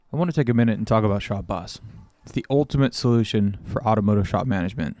I want to take a minute and talk about Shop Boss. It's the ultimate solution for automotive shop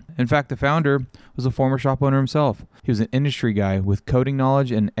management. In fact, the founder was a former shop owner himself. He was an industry guy with coding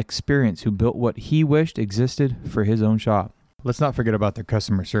knowledge and experience who built what he wished existed for his own shop. Let's not forget about their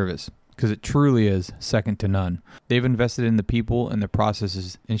customer service, because it truly is second to none. They've invested in the people and the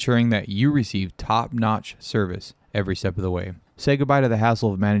processes, ensuring that you receive top-notch service every step of the way. Say goodbye to the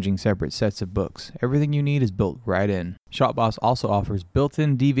hassle of managing separate sets of books. Everything you need is built right in. ShopBoss also offers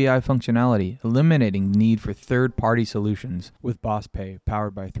built-in DVI functionality, eliminating the need for third-party solutions. With Boss Pay,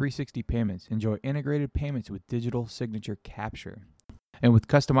 powered by 360 Payments, enjoy integrated payments with digital signature capture. And with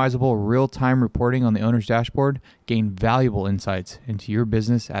customizable real-time reporting on the owner's dashboard, gain valuable insights into your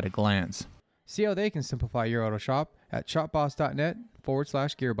business at a glance. See how they can simplify your auto shop at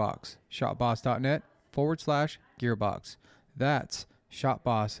shopboss.net/gearbox. shopboss.net/gearbox. That's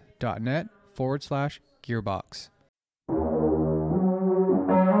shopboss.net/gearbox.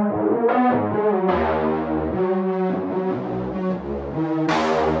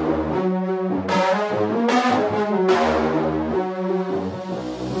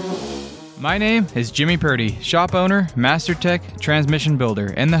 My name is Jimmy Purdy, shop owner, master tech, transmission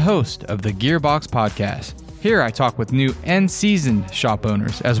builder, and the host of the Gearbox Podcast. Here I talk with new and seasoned shop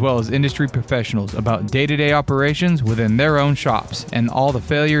owners, as well as industry professionals about day-to-day operations within their own shops and all the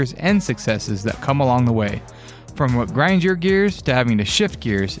failures and successes that come along the way. From what grinds your gears to having to shift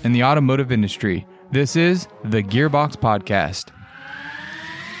gears in the automotive industry, this is the Gearbox Podcast.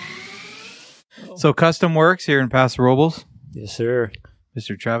 So Custom Works here in Paso Robles. Yes, sir.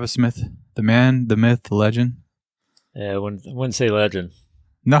 Mr. Travis Smith, the man, the myth, the legend. Yeah, I wouldn't say legend.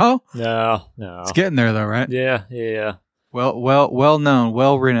 No? No. It's getting there though, right? Yeah. Well known,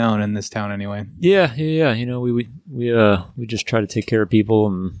 well renowned in this town anyway. Yeah. You know, we just try to take care of people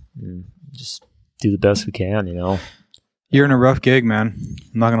and just do the best we can, you know. You're in a rough gig, man.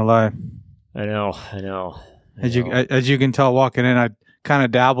 I'm not gonna lie. I know. As you can tell walking in, I kind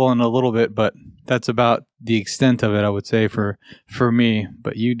of dabble in a little bit, but that's about the extent of it, I would say, for me.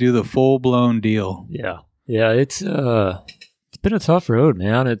 But you do the full blown deal. Yeah. It's been a tough road,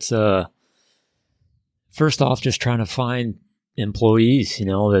 man. It's first off just trying to find employees, you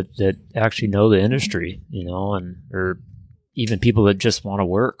know, that actually know the industry, you know, or even people that just want to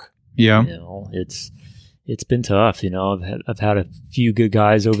work. Yeah. You know, it's been tough, you know. I've had a few good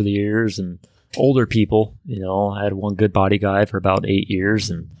guys over the years and older people, you know. I had one good body guy for about 8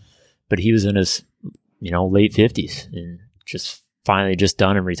 years, but he was in his, you know, late 50s and just finally just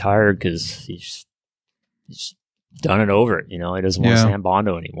done and retired because he's done and over it, you know. He doesn't want San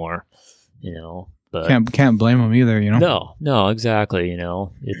Bondo anymore, you know. But can't blame him either, you know. No, exactly, you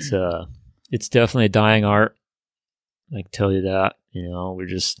know. It's definitely a dying art. I can tell you that, you know. We're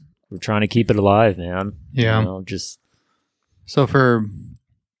trying to keep it alive, man. Yeah. You know, so for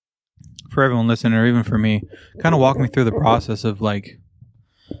everyone listening, or even for me, kind of walk me through the process of like,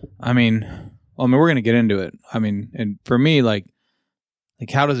 I mean, we're gonna get into it. I mean, and for me, like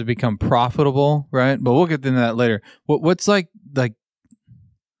how does it become profitable, right? But we'll get into that later. What's like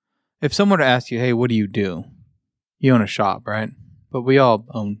if someone were to ask you, hey, what do? You own a shop, right? But we all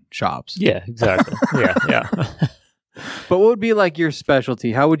own shops. Yeah, exactly. yeah. But what would be like your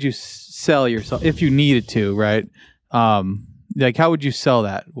specialty? How would you sell yourself if you needed to, right? Like how would you sell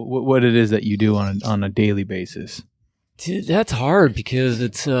that? What it is that you do on a daily basis? Dude, that's hard because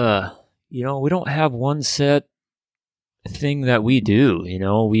it's you know, we don't have one set thing that we do, you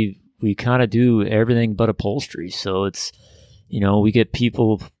know. We kind of do everything but upholstery. So it's, you know, we get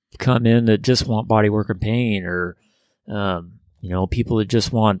people come in that just want bodywork and paint, or you know, people that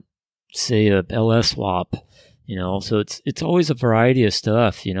just want, say, a LS swap, you know. So it's always a variety of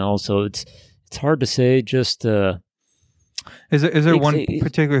stuff, you know. So it's hard to say just is there one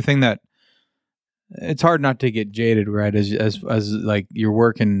particular thing that it's hard not to get jaded, right? As like you're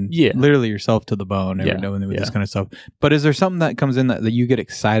working literally yourself to the bone every day with this kind of stuff. But is there something that comes in that you get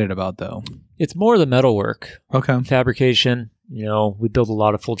excited about though? It's more the metal work. Okay. Fabrication, you know, we build a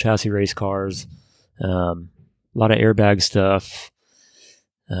lot of full chassis race cars, a lot of airbag stuff,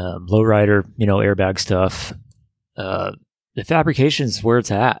 lowrider, you know, airbag stuff. The fabrication is where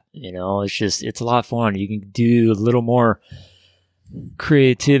it's at, you know. It's a lot of fun. You can do a little more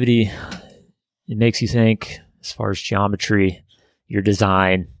creativity. It makes you think as far as geometry, your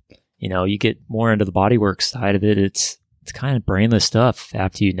design, you know. You get more into the bodywork side of it. It's kind of brainless stuff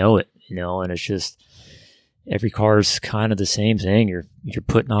after you know it, you know. And it's just every car is kind of the same thing. You're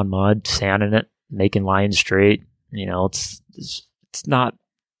putting on mud, sanding it, making lines straight. You know, it's not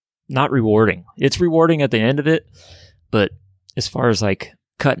rewarding. It's rewarding at the end of it, but as far as like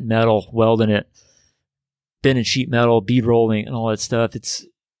cutting metal, welding it, bending sheet metal, bead rolling, and all that stuff, it's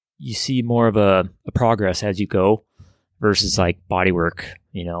you see more of a progress as you go versus like body work.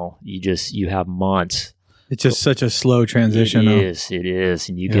 You have months. It's just such a slow transition. It is.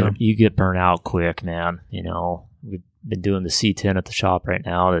 And you get burnt out quick, man. We've been doing the C10 at the shop right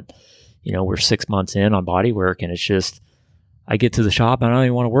now that, we're 6 months in on body work, and it's just, I get to the shop and I don't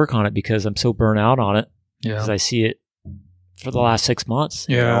even want to work on it because I'm so burnt out on it. Yeah. Because I see it for the last 6 months.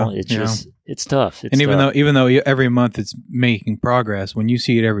 It's tough. Even though every month it's making progress, when you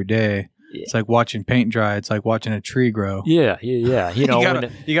see it every day, it's like watching paint dry. It's like watching a tree grow. Yeah. You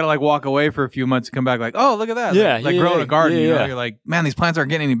gotta like walk away for a few months and come back like, oh, look at that. Like growing a garden. You're like, man, these plants aren't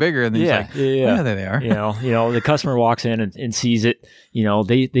getting any bigger. And then there they are. The customer walks in and sees it.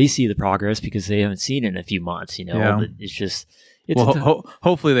 They see the progress because they haven't seen it in a few months. But it's just.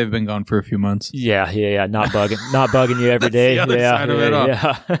 Hopefully they've been gone for a few months. Yeah. Not bugging you every day.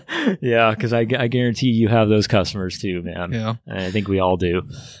 Yeah. Because I guarantee you have those customers too, man. Yeah. And I think we all do,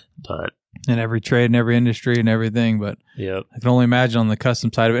 but. In every trade, in every industry, and everything, but I can only imagine on the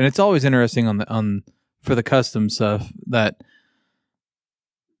custom side of it. And it's always interesting for the custom stuff that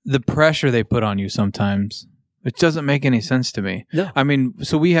the pressure they put on you sometimes, it doesn't make any sense to me. No. I mean,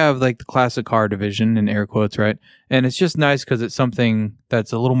 so we have like the classic car division in air quotes, right? And it's just nice because it's something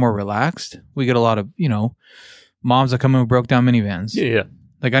that's a little more relaxed. We get a lot of moms that come in with broke down minivans. Yeah.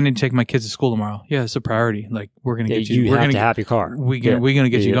 Like, I need to take my kids to school tomorrow. Yeah, it's a priority. Like, we're going to get you. We're going to have your car. We're going to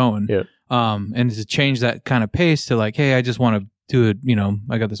get you going. Yeah. And to change that kind of pace to like, hey, I just want to do it.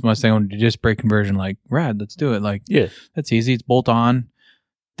 I got this Mustang, I want to do disc brake conversion. Like, rad, let's do it. Like, that's easy. It's bolt on.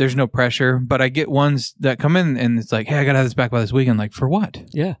 There's no pressure. But I get ones that come in and it's like, hey, I got to have this back by this weekend. Like, for what?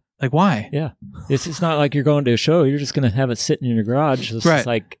 Yeah. Like, why? Yeah. It's not like you're going to a show. You're just going to have it sitting in your garage. It's just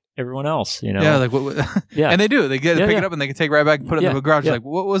like everyone else, Yeah, like what? And they do. They get pick it up and they can take it right back and put it in the garage. Like,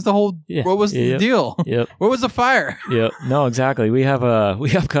 what was the whole? What was the deal? Yep. What was the fire? Yep. No, exactly. We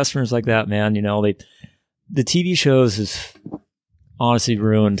have customers like that, man. The TV shows has honestly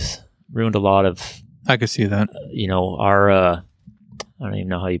ruined a lot of. I could see that. Our I don't even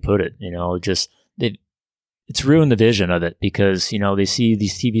know how you put it. It's ruined the vision of it because they see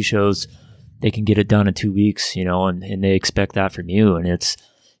these TV shows, they can get it done in 2 weeks, and they expect that from you, and it's.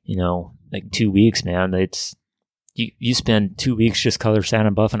 Like 2 weeks, man. It's you spend 2 weeks just color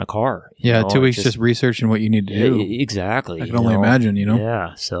sanding, buffing a car. 2 weeks just researching what you need to do. Exactly. I can only imagine,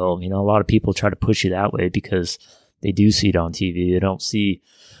 Yeah. So, a lot of people try to push you that way because they do see it on TV. They don't see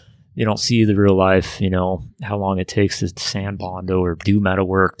the real life, how long it takes to sand bondo or do metal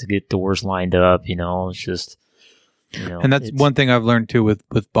work to get doors lined up. It's just, And that's one thing I've learned too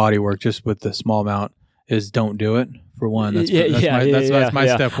with body work, just with the small mount, is don't do it. For one, that's my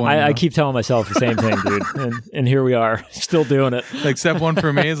step one. I keep telling myself the same thing, dude, and here we are, still doing it. Like step one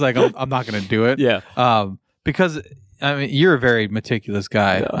for me is like I'm not going to do it. Yeah. Because I mean you're a very meticulous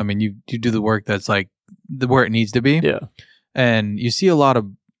guy. Yeah. I mean you do the work that's like where it needs to be. Yeah. And you see a lot of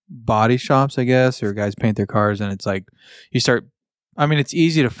body shops, I guess, or guys paint their cars, and it's like you start. I mean, it's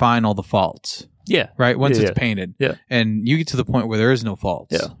easy to find all the faults. Yeah. Right. Once it's painted. Yeah. And you get to the point where there is no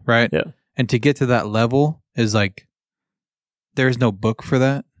faults. Yeah. Right. Yeah. And to get to that level is like. There's no book for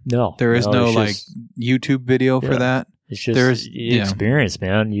that. No. There is no like YouTube video for that. It's just experience,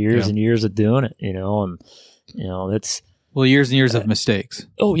 man. Years and years of doing it, and that's years and years of mistakes.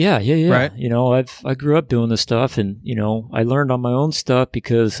 Oh yeah. Right. I grew up doing this stuff, and I learned on my own stuff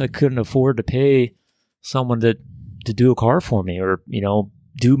because I couldn't afford to pay someone to do a car for me, or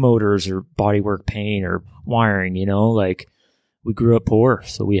do motors or bodywork paint or wiring. Like we grew up poor,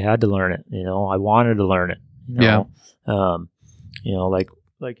 so we had to learn it. I wanted to learn it.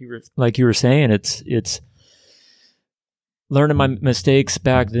 Like you were saying, it's learning my mistakes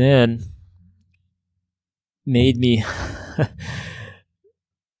back then made me,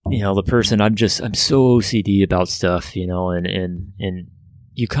 the person I'm so OCD about stuff, and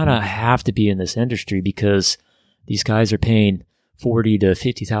you kind of have to be in this industry because these guys are paying $40,000 to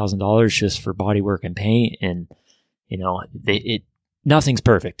 $50,000 just for bodywork and paint, and nothing's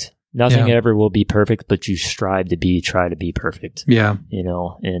perfect. Nothing ever will be perfect, but you try to be perfect. Yeah.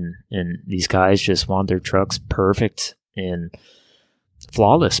 And these guys just want their trucks perfect and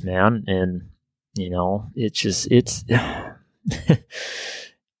flawless, man. And,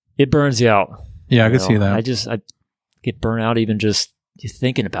 it burns you out. Yeah, I can see that. I get burnt out even just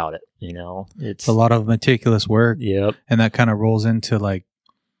thinking about it, It's a lot of meticulous work. Yep. And that kind of rolls into like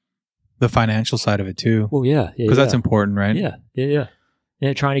the financial side of it too. Well, yeah. Because that's important, right? Yeah.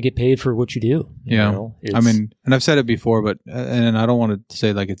 Yeah, trying to get paid for what you do. I mean, and I've said it before, but and I don't want to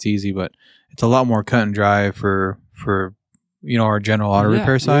say like it's easy, but it's a lot more cut and dry for our general auto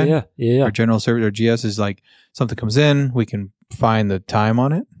repair side. Yeah. Our general service, our GS is like something comes in, we can find the time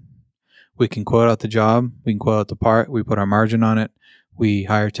on it, we can quote out the job, we can quote out the part, we put our margin on it. We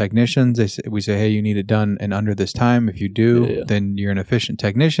hire technicians. We say, hey, you need it done in under this time. If you do, then you're an efficient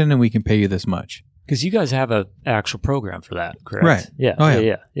technician and we can pay you this much. Because you guys have an actual program for that, correct? Right. Yeah.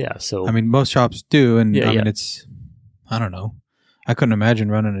 Oh, yeah. So I mean, most shops do. And I mean, it's, I don't know. I couldn't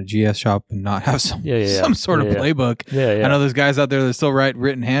imagine running a GS shop and not have some sort of playbook. Yeah. I know there's guys out there that still write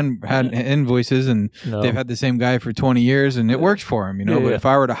written hand invoices, and they've had the same guy for 20 years, and it works for him, But if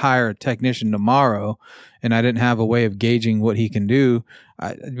I were to hire a technician tomorrow, and I didn't have a way of gauging what he can do,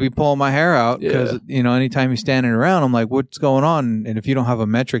 I'd be pulling my hair out because anytime he's standing around, I'm like, what's going on? And if you don't have a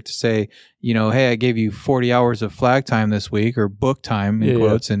metric to say, hey, I gave you 40 hours of flag time this week or book time in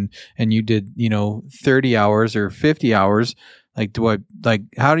quotes, and you did 30 hours or 50 hours. Like,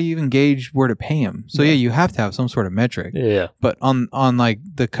 how do you even gauge where to pay him? So you have to have some sort of metric. Yeah. But on like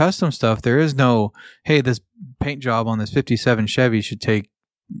the custom stuff, there is no, hey, this paint job on this 57 Chevy should take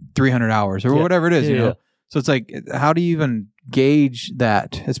 300 hours or whatever it is, know? So it's like, how do you even gauge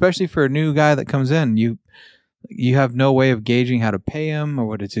that? Especially for a new guy that comes in, you have no way of gauging how to pay him or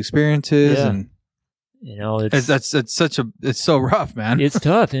what his experience is. Yeah. And it's so rough, man. It's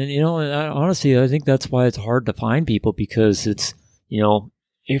tough. And, honestly, I think that's why it's hard to find people, because it's,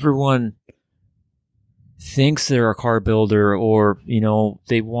 everyone thinks they're a car builder, or,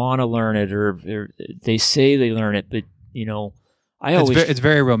 they want to learn it, or they say they learn it, but, it's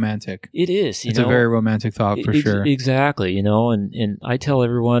very romantic. It is. It's a very romantic thought for sure. Exactly. And I tell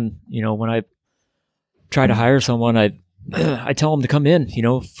everyone, when I try to hire someone, I tell them to come in,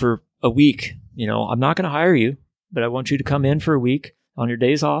 for a week. I'm not going to hire you, but I want you to come in for a week on your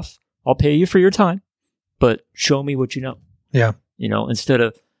days off. I'll pay you for your time, but show me what you know. Yeah. Instead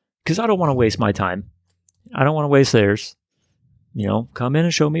of, because I don't want to waste my time. I don't want to waste theirs. Come in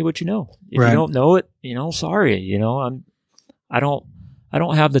and show me what you know. If you don't know it, sorry. I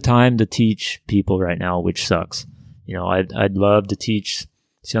don't have the time to teach people right now, which sucks. I'd love to teach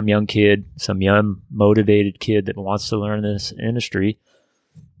some young kid, some young motivated kid that wants to learn this industry,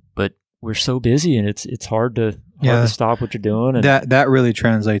 but we're so busy, and it's hard to stop what you're doing. And that really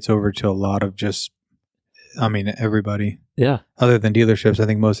translates over to a lot of everybody. Yeah. Other than dealerships, I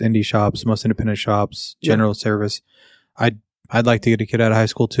think most indie shops, most independent shops, general service. I'd like to get a kid out of high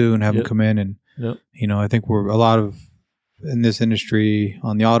school too and have him come in, and I think we're a lot of in this industry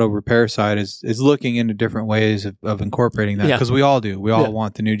on the auto repair side is looking into different ways of incorporating that, because we all do. We all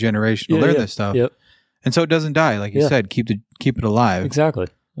want the new generation to learn this stuff. Yep. And so it doesn't die, like you said. Keep it alive. Exactly.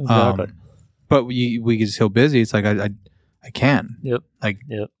 But we get so busy. It's like I can't. Yep.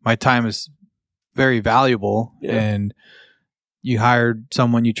 My time is very valuable, and you hired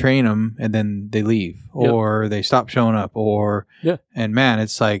someone, you train them, and then they leave or they stop showing up, and man,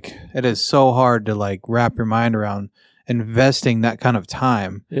 it's like it is so hard to wrap your mind around investing that kind of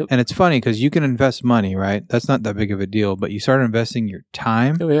time. And it's funny because you can invest money, right? That's not that big of a deal, but you start investing your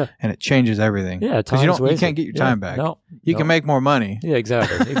time and it changes everything. Yeah, because you can't get your time back. You can make more money. Yeah,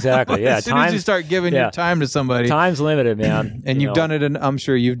 exactly. Yeah, as soon as you start giving your time to somebody, time's limited, man. And you've done it. I'm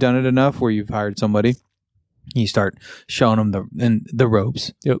sure you've done it enough where you've hired somebody. You start showing them the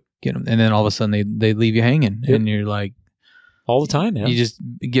ropes. Yep. Get them, and then all of a sudden they leave you hanging, and you're like, all the time, man. You just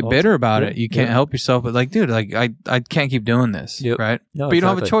get bitter about it. You can't help yourself, but dude, I can't keep doing this, right? No, but you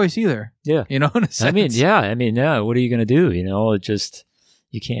don't have a choice either. Yeah. In a sense. I mean, what are you going to do? It just,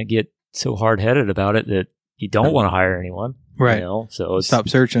 you can't get so hard-headed about it that you don't want to hire anyone. Right. So stop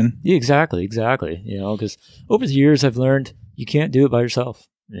searching. Yeah, exactly. Because over the years I've learned you can't do it by yourself.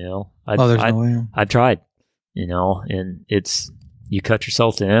 There's no way. I've tried, and it's, you cut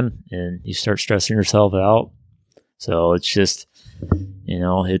yourself in and you start stressing yourself out. So it's just,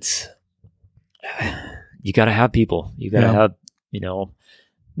 it's, you got to have people. You got to have,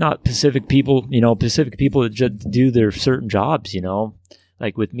 not specific people that just do their certain jobs,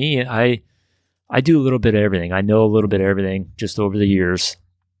 Like with me, I do a little bit of everything. I know a little bit of everything. Just over the years,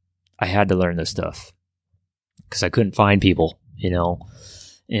 I had to learn this stuff because I couldn't find people,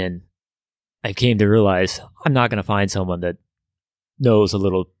 and I came to realize I'm not going to find someone that knows a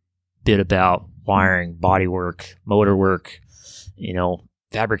little bit about wiring, body work, motor work,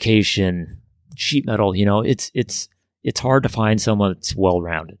 fabrication, sheet metal. It's hard to find someone that's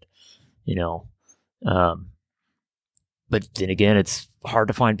well-rounded, but then again, it's hard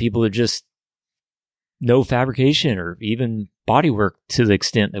to find people that just know fabrication or even body work to the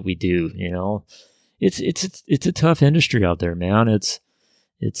extent that we do. It's a tough industry out there, man.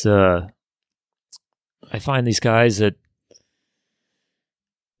 I find these guys that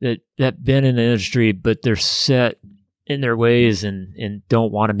been in the industry, but they're set in their ways and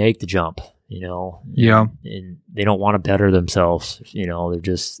don't want to make the jump. Yeah. And they don't want to better themselves.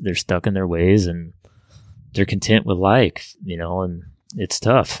 They're stuck in their ways and they're content with life, and it's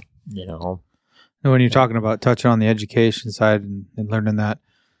tough, And when you're talking about touching on the education side and learning that,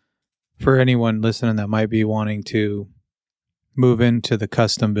 for anyone listening that might be wanting to move into the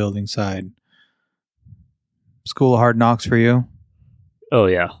custom building side, School of Hard Knocks for you? Oh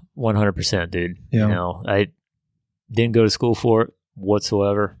yeah, 100%, dude. Yeah. I didn't go to school for it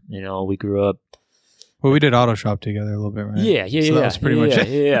whatsoever. We grew up. Well, we did auto shop together a little bit, right? Yeah. So that was pretty much it.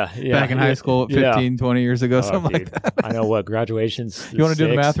 Yeah. Back in high school, 15, 20 years ago, something dude. like that. I know what, graduation's You want to do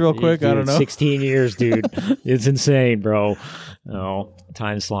the math real quick? Dude, I don't know. 16 years, dude. It's insane, bro.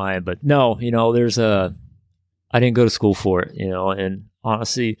 Time's flying. But no, I didn't go to school for it, and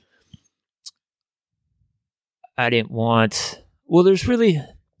honestly, I didn't want, well, there's really,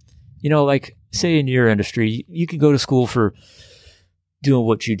 like say in your industry, you can go to school for doing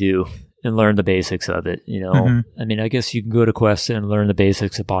what you do and learn the basics of it, I mean, I guess you can go to Quest and learn the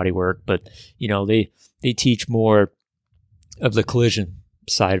basics of body work, but they teach more of the collision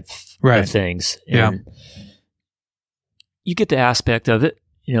side of things. And you get the aspect of it,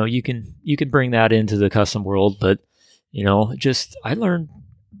 you can bring that into the custom world, but I learned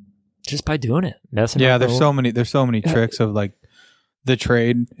just by doing it. There's so many tricks of like the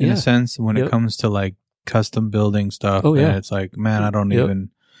trade in a sense when it comes to like custom building stuff. Oh, yeah. And it's like, man, I don't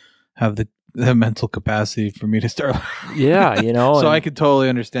even have the mental capacity for me to start. So I could totally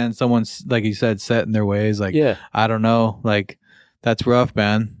understand someone's, like you said, set in their ways. Like, I don't know, like that's rough,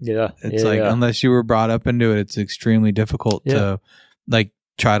 man. It's unless you were brought up into it, it's extremely difficult to like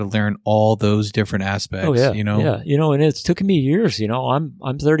try to learn all those different aspects. And it's taken me years.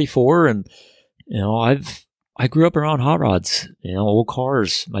 I'm 34, and I grew up around hot rods, old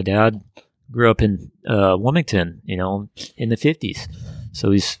cars. My dad grew up in Wilmington, in the 50s,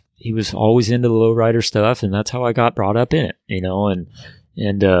 so he was always into the lowrider stuff, and that's how I got brought up in it, and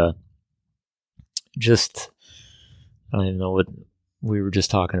just I don't even know what we were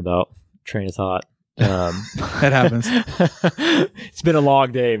just talking about. Train of thought. That happens. It's been a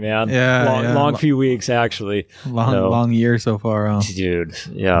long day, man. Long few weeks, actually. Long year so far, huh? Dude.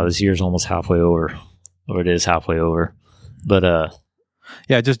 Yeah, this year's almost halfway over, or it is halfway over. But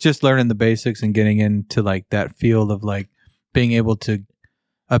just learning the basics and getting into like that field of like being able to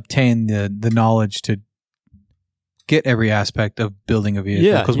obtain the knowledge to get every aspect of building a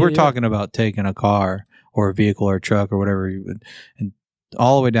vehicle. Because we're talking about taking a car or a vehicle or a truck or whatever and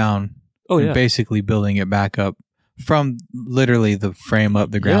all the way down. Basically building it back up from literally the frame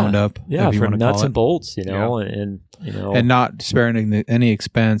up, the ground up. From nuts and bolts, and not sparing any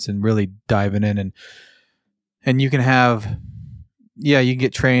expense and really diving in and you can have, you can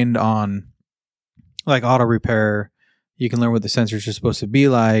get trained on like auto repair. You can learn what the sensors are supposed to be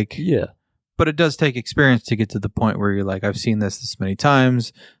like. But it does take experience to get to the point where you're like, I've seen this many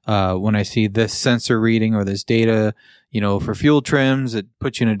times. When I see this sensor reading or this data, for fuel trims, it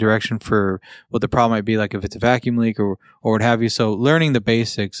puts you in a direction for what the problem might be, like if it's a vacuum leak or what have you. So learning the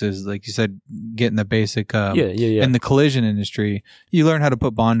basics is, like you said, getting the basic. In the collision industry, you learn how to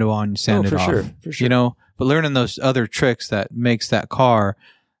put Bondo on, sand it off. For sure. But learning those other tricks that makes that car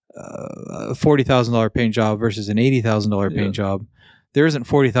a $40,000 paint job versus an $80,000 paint job. There isn't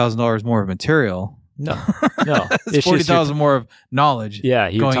 $40,000 more of material. No. It's $40,000 more of knowledge.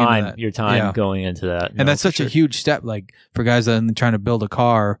 Your time going into that. And that's such a huge step, like for guys that are trying to build a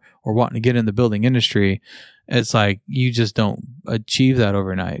car or wanting to get in the building industry. It's like you just don't achieve that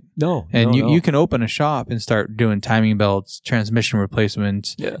overnight. You can open a shop and start doing timing belts, transmission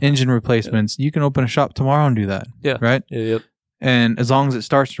replacements, engine replacements. You can open a shop tomorrow and do that. Right? And as long as it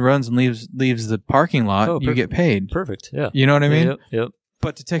starts and runs and leaves the parking lot, you get paid. Perfect. Yeah. You know what I mean? Yep.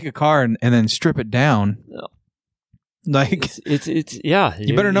 But to take a car and then strip it down, like it's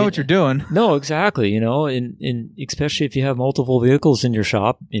you better know what you're doing. No, exactly. And especially if you have multiple vehicles in your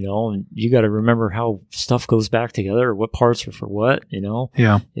shop, and you got to remember how stuff goes back together, what parts are for what.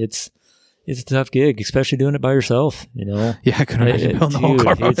 It's a tough gig, especially doing it by yourself, Yeah, I couldn't imagine building the whole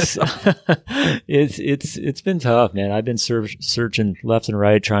car by myself. It's been tough, man. I've been searching left and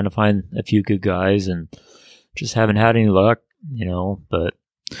right, trying to find a few good guys, and just haven't had any luck, But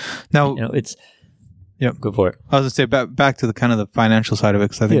now, it's go for it. I was gonna say back to the kind of the financial side of it,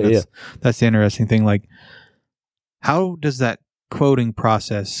 because I think that's the interesting thing. Like, how does that quoting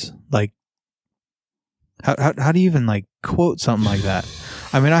process, like, how do you even like quote something like that?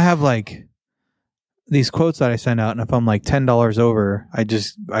 I mean, I have like these quotes that I send out, and if I'm like $10 over, I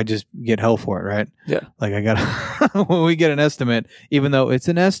just get hell for it, right? Yeah. Like I gotta when we get an estimate, even though it's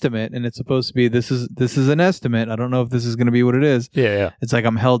an estimate and it's supposed to be this is an estimate. I don't know if this is going to be what it is. Yeah. It's like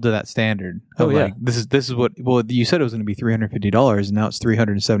I'm held to that standard. Like, this is what. Well, you said it was going to be $350, and now it's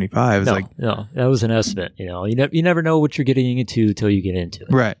 $375. It's no, that was an estimate. You never know what you're getting into until you get into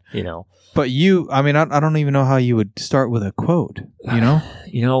it. Right. But I don't even know how you would start with a quote.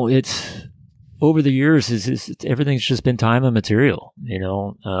 It's over the years everything's just been time and material.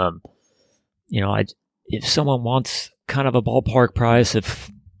 If someone wants kind of a ballpark price,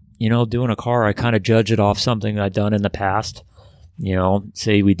 if doing a car, I kind of judge it off something I've done in the past.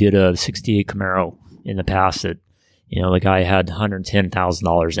 Say we did a '68 Camaro in the past that the guy had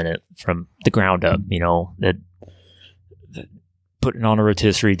 $110,000 in it from the ground up. That putting on a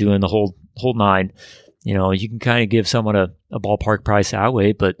rotisserie, doing the whole nine. You can kind of give someone a ballpark price that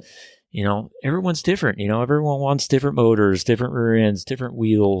way, but everyone's different. Everyone wants different motors, different rear ends, different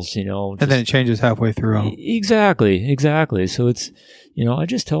wheels. And then it changes halfway through. Exactly. So it's I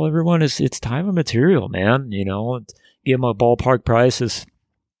just tell everyone it's time and material, man. Give them a ballpark price is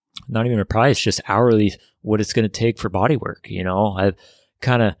not even a price, just hourly what it's going to take for body work. I've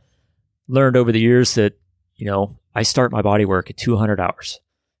kind of learned over the years that I start my body work at 200 hours.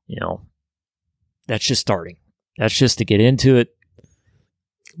 That's just starting. That's just to get into it.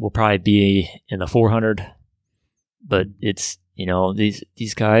 We'll probably be in the 400, but it's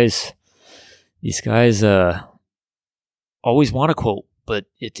these guys always want a quote, but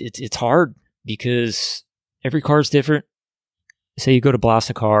it's hard because every car is different. Say you go to blast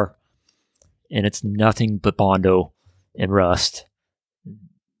a car and it's nothing but Bondo and rust,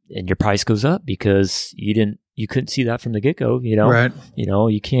 and your price goes up because you couldn't see that from the get-go, Right.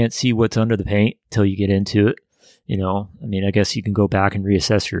 You can't see what's under the paint till you get into it. I guess you can go back and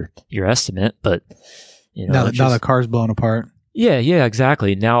reassess your estimate, but now the car's blown apart. Yeah,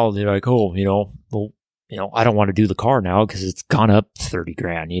 exactly. Now they're like, oh, I don't want to do the car now because it's gone up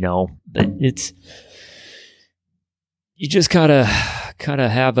 $30,000. But you just gotta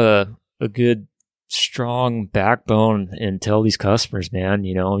have a good, strong backbone and tell these customers, man,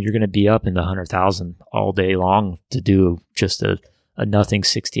 you're gonna be up in the 100,000 all day long to do just a nothing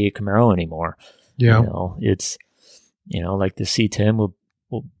 '68 Camaro anymore. Yeah, it's like the C10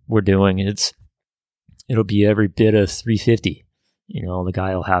 we're doing. It'll be every bit of 350. The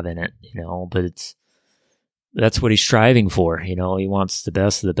guy will have in it. But that's what he's striving for. He wants the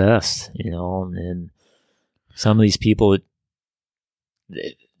best of the best. And some of these people,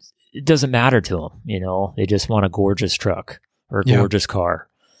 it doesn't matter to them. They just want a gorgeous truck or a gorgeous car.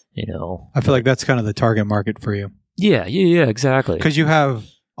 I feel like that's kind of the target market for you. Yeah, exactly. Because you have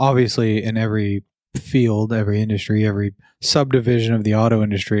obviously in every field, every industry, every subdivision of the auto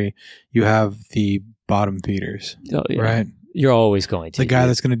industry, you have the bottom feeders, right? You're always going to the guy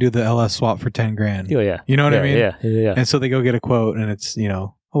that's going to do the LS swap for $10,000. Oh yeah, you know what I mean? Yeah. And so they go get a quote, and it's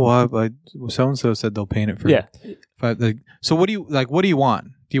so and so said they'll paint it for So what do you want?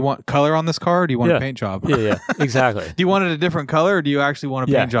 Do you want color on this car, or do you want a paint job? Yeah, exactly. Do you want it a different color, or do you actually want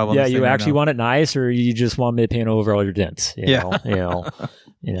a paint job on this thing? Yeah, you actually want it nice, or you just want me to paint over all your dents?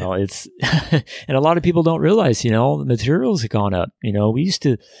 It's and a lot of people don't realize, the materials have gone up. We used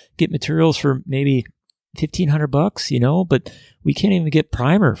to get materials for maybe $1,500, but we can't even get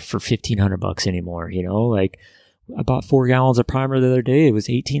primer for $1,500 anymore. Like I bought 4 gallons of primer the other day. It was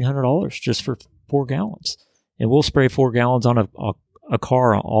 $1,800 just for 4 gallons, and we'll spray 4 gallons on a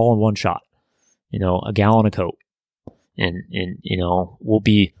car all in one shot. A gallon of coat, and we'll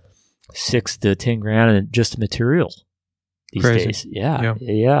be $6,000 to $10,000 in just material these days. Yeah.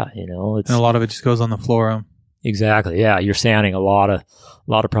 It's, and a lot of it just goes on the floor. Exactly. Yeah, you're sanding a lot of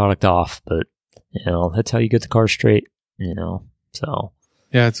product off, but that's how you get the car straight. So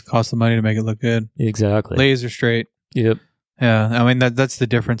yeah, it's cost of money to make it look good. Exactly. Laser straight. Yep. Yeah, I mean that's the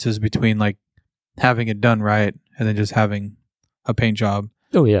differences between like having it done right and then just having a paint job.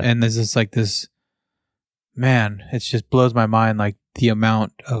 Oh yeah. And there's this man, it just blows my mind like the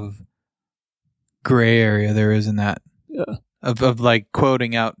amount of gray area there is in that. Yeah. Of like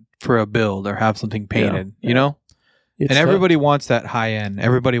quoting out for a build or have something painted, you know? And everybody wants that high end.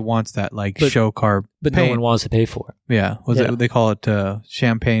 Everybody wants that show car but paint. No one wants to pay for it. Yeah. It they call it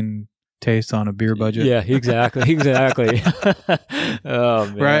champagne taste on a beer budget? Yeah, exactly. Oh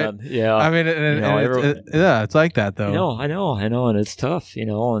man. Right? Yeah. I mean, it's like that though. I know, and it's tough,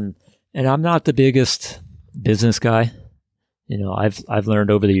 and I'm not the biggest business guy. I've learned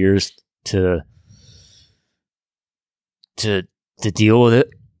over the years to deal with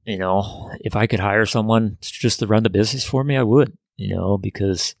it. If I could hire someone just to run the business for me, I would,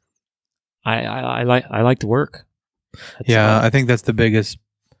 because I like to work. I think that's the biggest,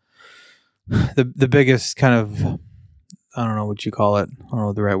 the biggest kind of, I don't know what you call it. I don't know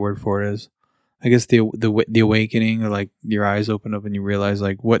what the right word for it is. I guess the awakening, or like your eyes open up and you realize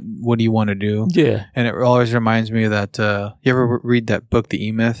like what do you want to do? Yeah. And it always reminds me of that. You ever read that book, The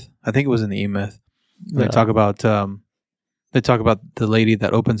E-Myth? I think it was in The E-Myth. They talk about the lady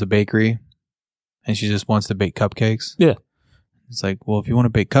that opens a bakery, and she just wants to bake cupcakes. Yeah. It's like, well, if you want to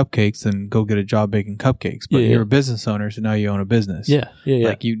bake cupcakes, then go get a job baking cupcakes. But you're a business owner, so now you own a business. Yeah.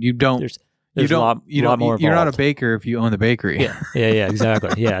 Like you don't. There's a lot more involved. You're not a baker if you own the bakery. Yeah,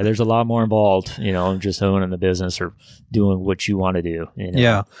 exactly. Yeah, there's a lot more involved, just owning the business or doing what you want to do.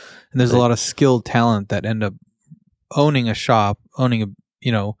 Yeah, and there's a lot of skilled talent that end up owning a shop, and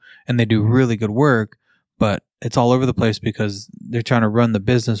they do really good work, but it's all over the place because they're trying to run the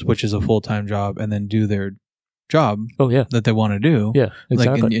business, which is a full-time job, and then do their job that they want to do. Yeah,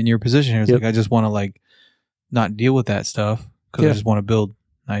 exactly. Like in your position here, it's like, I just want to like not deal with that stuff because I just want to build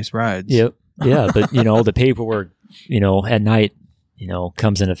nice rides. Yep. Yeah, but the paperwork, at night,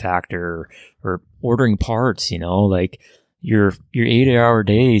 comes in a factor, or ordering parts, like your 8-hour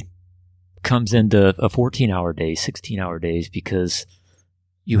day comes into a 14-hour day, 16-hour days, because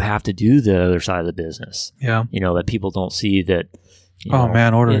you have to do the other side of the business. Yeah. That people don't see that.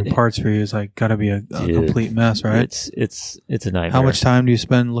 Ordering parts for you is like got to be a complete mess, right? It's a nightmare. How much time do you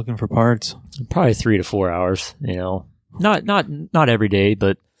spend looking for parts? Probably 3 to 4 hours, not every day,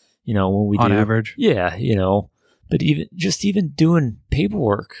 but when we on average. Yeah, but even doing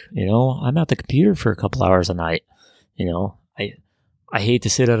paperwork, I'm at the computer for a couple hours a night. I hate to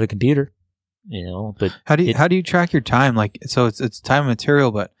sit at a computer, but how do you track your time? Like, so it's time and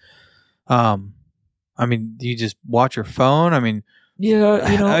material, but do you just watch your phone?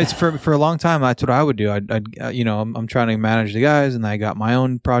 It's for a long time. That's what I would do. I'm trying to manage the guys, and I got my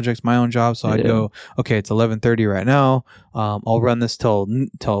own projects, my own jobs. So I'd go, okay, it's 11:30 right now. I'll run this till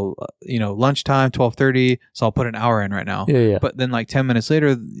lunchtime, 12:30. So I'll put an hour in right now. Yeah. But then like 10 minutes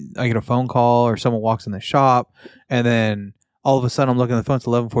later, I get a phone call or someone walks in the shop, and then all of a sudden I'm looking at the phone. It's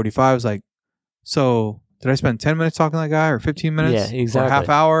 11:45. It's like, so did I spend 10 minutes talking to that guy, or 15 minutes? Yeah, exactly. Or a half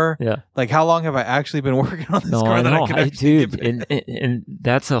hour? Yeah. Like, how long have I actually been working on this car that I could actually and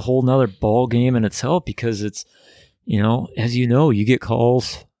that's a whole nother ball game in itself, because it's, as you get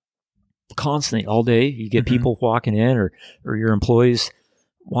calls constantly all day. You get people walking in, or your employees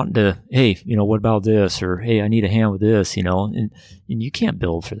wanting to, hey, what about this? Or, hey, I need a hand with this, and you can't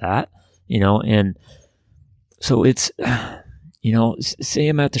build for that, and so it's, say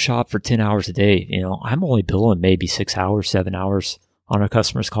I'm at the shop for 10 hours a day, I'm only billing maybe 6 hours, 7 hours on a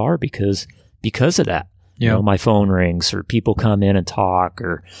customer's car because of that. My phone rings, or people come in and talk,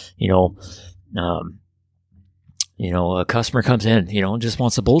 or, a customer comes in, and just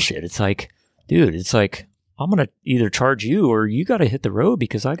wants the bullshit. It's like, dude, I'm going to either charge you, or you got to hit the road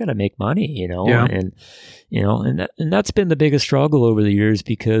because I got to make money, and that's been the biggest struggle over the years,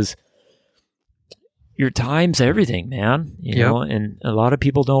 because your time's everything, man, and a lot of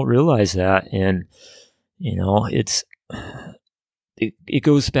people don't realize that. And, it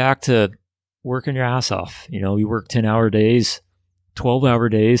goes back to working your ass off. You work 10-hour days, 12-hour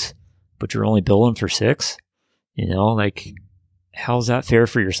days, but you're only billing for 6, like, how's that fair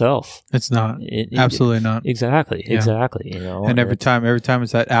for yourself? It's not. Absolutely not. Exactly. Yeah. Exactly. And every time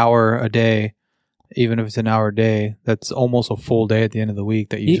it's that hour a day, even if it's an hour a day, that's almost a full day at the end of the week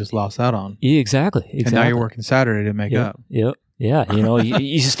that you just lost out on. Exactly. And now you're working Saturday to make up. Yep. Yeah.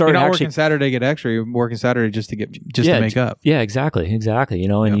 You start you're not working Saturday to get extra. You're working Saturday just to make up. Yeah, exactly.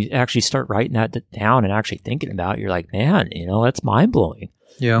 And you actually start writing that down and actually thinking about it. You're like, man, that's mind blowing.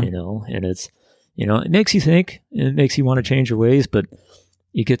 Yeah. And it's, it makes you think, and it makes you want to change your ways, but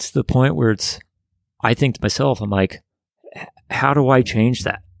it gets to the point where I think to myself, I'm like, how do I change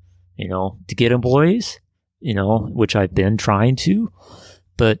that? To get employees, which I've been trying to,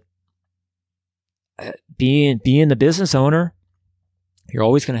 but being the business owner, you're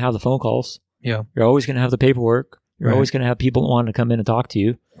always going to have the phone calls. Yeah. You're always going to have the paperwork. You're always going to have people wanting to come in and talk to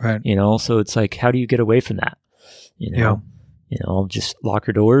you. Right. So it's like, how do you get away from that? Just lock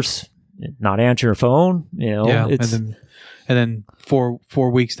your doors, not answer your phone, and then 4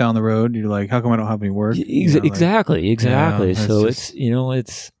 weeks down the road, you're like, how come I don't have any work? Exactly. Yeah, so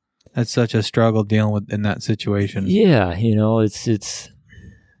it's that's such a struggle dealing with in that situation. Yeah. It's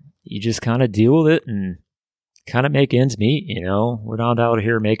you just kind of deal with it and kind of make ends meet. We're not out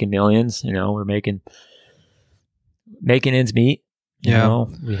here making millions, we're making ends meet. We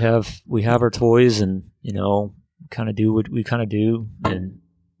have our toys, and, kind of do what we kind of do, and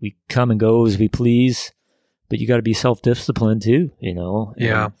we come and go as we please, but you got to be self-disciplined too,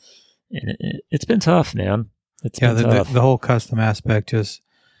 Yeah. And it's been tough, man. It's been tough. The whole custom aspect just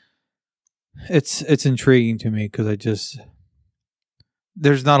it's intriguing to me because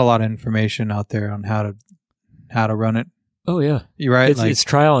there's not a lot of information out there on how to run it. Oh yeah, you're right. It's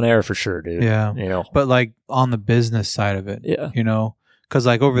trial and error for sure, dude. Yeah, but like on the business side of it, because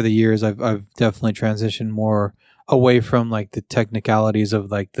like over the years, I've definitely transitioned more away from like the technicalities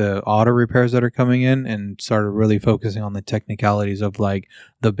of like the auto repairs that are coming in and started really focusing on the technicalities of like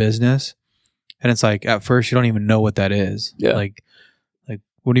the business. And it's like at first you don't even know what that is. Yeah. Like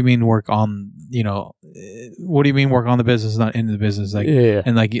what do you mean work on, what do you mean work on the business, not in the business? Like,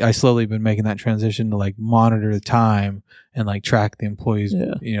 and like I slowly been making that transition to like monitor the time and like track the employees,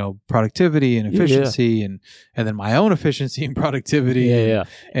 productivity and efficiency and then my own efficiency and productivity. Yeah.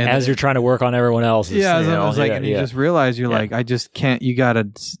 And as you're trying to work on everyone else's. Yeah. I was like, and you just realize you're like, I just can't, you gotta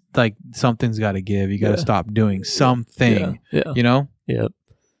like, something's gotta give. You gotta stop doing something, Yep.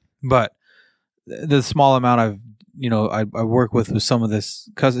 But the small amount I've, I work with some of this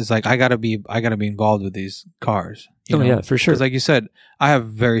because it's like I gotta be involved with these cars. Yeah, for sure. Because like you said, I have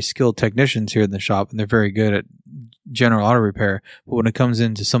very skilled technicians here in the shop, and they're very good at general auto repair. But when it comes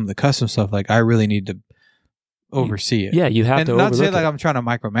into some of the custom stuff, like I really need to oversee it. Yeah, you have to. Not say like I'm trying to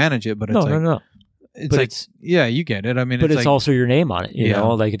micromanage it, but it's no. It's you get it. I mean, but it's also your name on it. You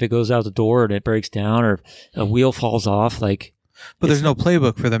know, like if it goes out the door and it breaks down or a wheel falls off, like. But there's no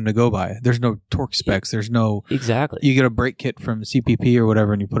playbook for them to go by. There's no torque specs. There's no... Exactly. You get a brake kit from CPP or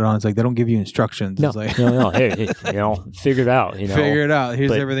whatever and you put it on. It's like they don't give you instructions. No, it's like, no. Hey, figure it out. Figure it out.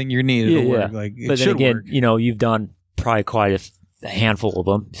 Here's everything you need. It'll work. Like, but then again, work. You've done probably quite a handful of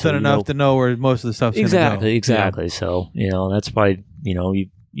them. So enough to know where most of the stuff's going to go. Exactly. So, that's why,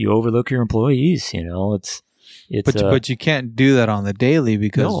 you overlook your employees. It's but you can't do that on the daily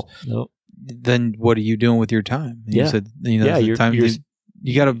because... No. Then what are you doing with your time? You said, you got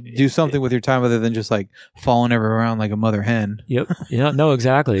to do something with your time other than just like falling around like a mother hen. Yep. Yeah. No.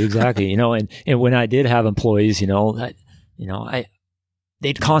 Exactly. And when I did have employees, they'd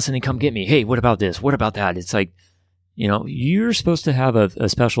constantly come get me. Hey, what about this? What about that? It's like, you're supposed to have a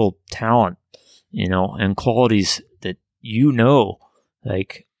special talent, and qualities that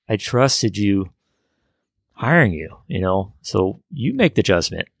like I trusted you. Hiring you, so you make the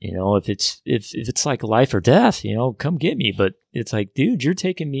judgment, if it's like life or death, come get me. But it's like, dude, you're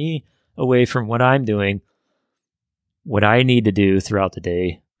taking me away from what I'm doing, what I need to do throughout the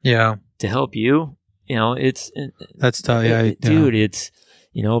day. Yeah. To help you, that's tough. Dude, it's,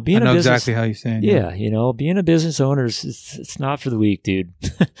 being I know a business, exactly how you're saying. Yeah. Being a business owner it's not for the weak, dude.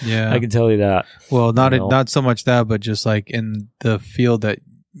 Yeah. I can tell you that. Well, not so much that, but just like in the field that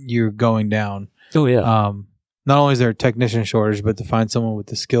you're going down. Oh yeah. Not only is there a technician shortage, but to find someone with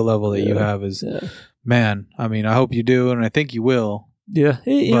the skill level that you have is, man, I mean, I hope you do, and I think you will. Yeah.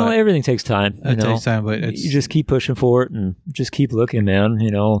 Everything takes time. It takes time, but you just keep pushing for it and just keep looking, man,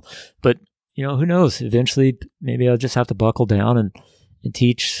 But, who knows? Eventually, maybe I'll just have to buckle down and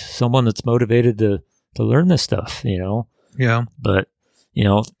teach someone that's motivated to learn this stuff, Yeah. But,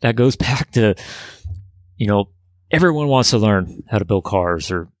 that goes back to, everyone wants to learn how to build cars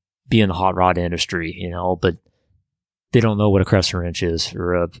or be in the hot rod industry, but they don't know what a crescent wrench is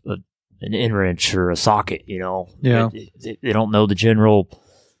or an end wrench or a socket, Yeah. They don't know the general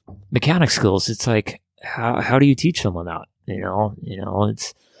mechanic skills. It's like, how do you teach someone that?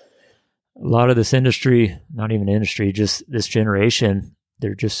 It's a lot of this industry, not even industry, just this generation,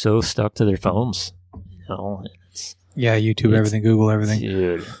 they're just so stuck to their phones, YouTube, everything, Google, everything.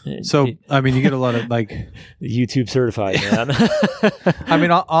 Dude. So, I mean, you get a lot of like YouTube certified, man. I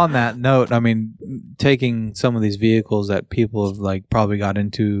mean, on that note, I mean, taking some of these vehicles that people have like probably got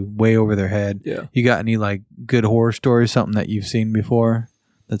into way over their head. Yeah. You got any like good horror stories, something that you've seen before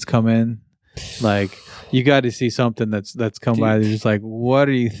that's come in? Like, you got to see something that's come by. They're just like, what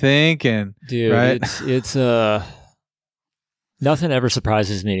are you thinking? Dude, right? It's nothing ever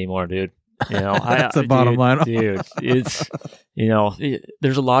surprises me anymore, dude. That's the bottom line. Dude, it's,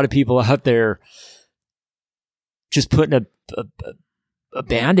 there's a lot of people out there just putting a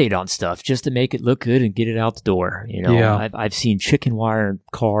Band-Aid on stuff just to make it look good and get it out the door. I've seen chicken wire in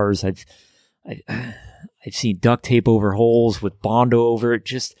cars. I've seen duct tape over holes with Bondo over it.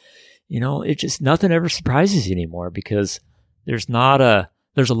 Just, it just, nothing ever surprises you anymore because there's a lot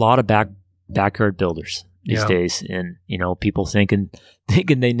of backyard builders these days. And, people thinking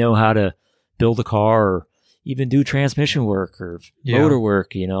they know how to build a car or even do transmission work or motor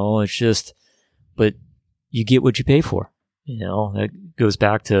work, it's just, but you get what you pay for, that goes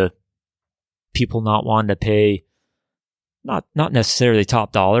back to people not wanting to pay, not necessarily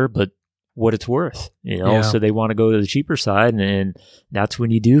top dollar, but what it's worth, Yeah. so they want to go to the cheaper side, and that's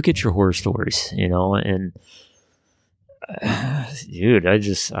when you do get your horror stories, and dude, I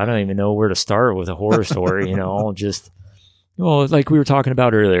don't even know where to start with a horror story, like we were talking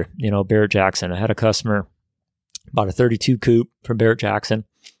about earlier, Barrett Jackson. I had a customer, bought a 32 coupe from Barrett Jackson,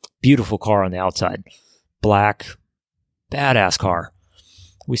 beautiful car on the outside, black, badass car.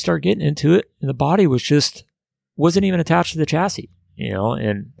 We started getting into it, and the body wasn't even attached to the chassis,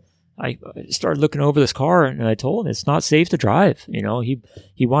 and I started looking over this car, and I told him it's not safe to drive.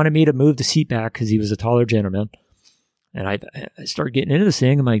 He wanted me to move the seat back because he was a taller gentleman. And I started getting into this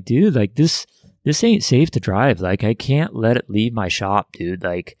thing. I'm like, dude, like this ain't safe to drive. Like, I can't let it leave my shop, dude.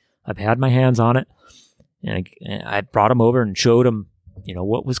 Like, I've had my hands on it, and I brought him over and showed him,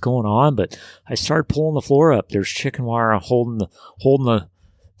 what was going on. But I started pulling the floor up. There's chicken wire holding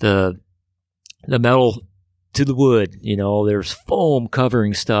the metal to the wood. There's foam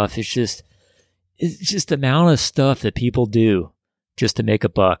covering stuff. It's just the amount of stuff that people do just to make a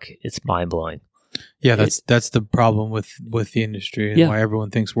buck. It's mind blowing. Yeah, that's the problem with the industry, and why everyone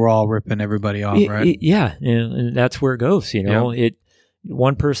thinks we're all ripping everybody off, right? And that's where it goes.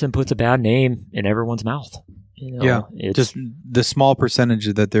 One person puts a bad name in everyone's mouth. It's just the small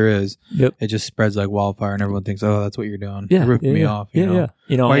percentage that there is. Yep. It just spreads like wildfire, and everyone thinks, "Oh, that's what you're doing. You're ripping me off." Why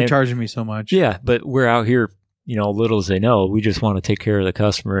are you charging me so much? Yeah, but we're out here, little as they know, we just want to take care of the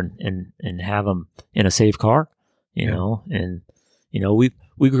customer and have them in a safe car. And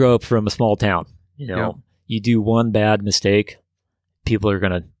we grew up from a small town. You do one bad mistake, people are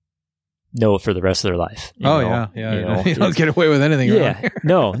going to know it for the rest of their life. You don't get away with anything. Yeah,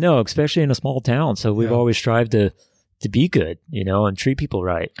 no, especially in a small town. So we've always strived to be good, and treat people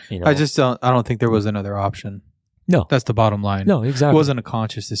right. I don't think there was another option. No, that's the bottom line. No, exactly. It wasn't a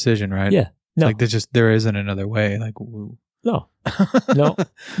conscious decision, right? Yeah, no. Like there isn't another way. Like no,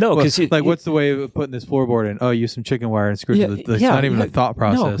 because what's the way of putting this floorboard in? Oh, use some chicken wire and screw it. It's not even a thought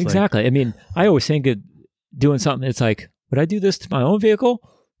process. No, exactly. I mean, I always think of doing something. It's like, would I do this to my own vehicle?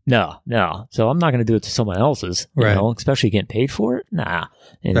 No. So I'm not going to do it to someone else's. Right. Especially getting paid for it. Nah.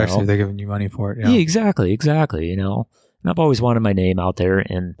 Especially if they're giving you money for it. Yeah, exactly. And I've always wanted my name out there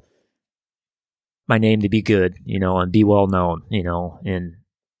and my name to be good, and be well known, and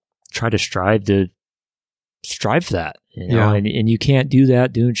try to strive for that. And you can't do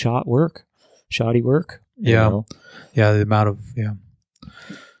that doing shoddy work. The amount of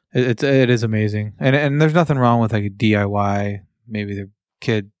it is amazing, and there's nothing wrong with like a DIY. Maybe the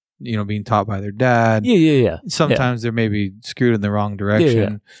kid, being taught by their dad. Yeah. Sometimes they're maybe screwed in the wrong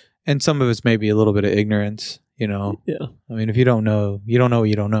direction, and some of it's maybe a little bit of ignorance. Yeah. I mean, if you don't know, you don't know what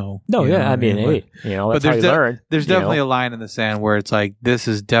you don't know. No, I mean, hey, that's how you learn. There's definitely a line in the sand where it's like, this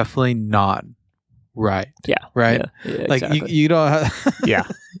is definitely not right. Yeah. Right? Yeah, like, exactly. you don't have...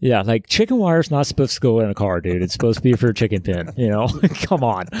 Yeah. Like, chicken wire's not supposed to go in a car, dude. It's supposed to be for a chicken pin, Come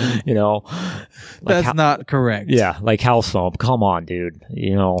on, That's not correct. Yeah, like house foam. Come on, dude,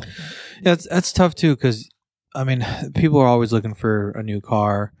 Yeah, that's tough, too, because, I mean, people are always looking for a new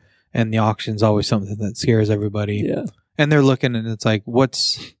car, and the auction's always something that scares everybody. Yeah. And they're looking, and it's like,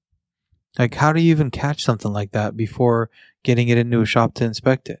 how do you even catch something like that before getting it into a shop to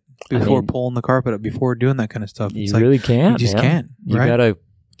inspect it? Before pulling the carpet up, before doing that kind of stuff. It's really can't. You just can't. You gotta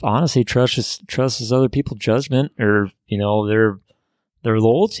honestly trust this other people's judgment, or their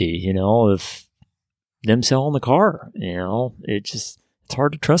loyalty. Of them selling the car. It's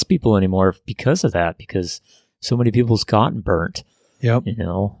hard to trust people anymore because of that. Because so many people's gotten burnt. Yep.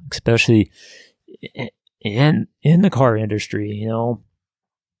 Especially in the car industry.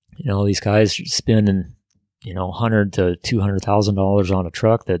 These guys are spending $100,000 to $200,000 on a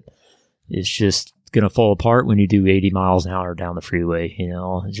truck that is just going to fall apart when you do 80 miles an hour down the freeway,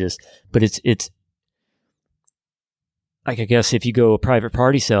 but it's like, I guess if you go a private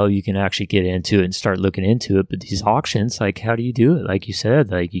party sale, you can actually get into it and start looking into it. But these auctions, like, how do you do it? Like you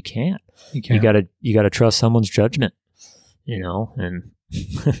said, like, you can't. You gotta trust someone's judgment, and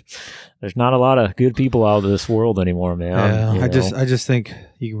there's not a lot of good people out of this world anymore, man. Yeah, I just think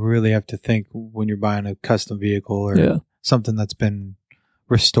you really have to think when you're buying a custom vehicle or something that's been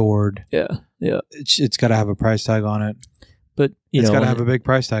restored. Yeah. It's got to have a price tag on it. But it's got to have a big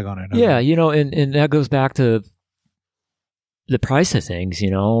price tag on it. And that goes back to the price of things.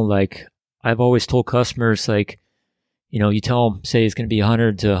 Like, I've always told customers, like, you tell them, say it's going to be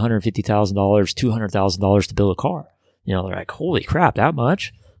 $100,000 to $150,000, $200,000 to build a car. They're like, holy crap, that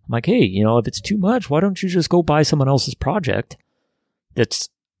much? I'm like, hey, if it's too much, why don't you just go buy someone else's project that's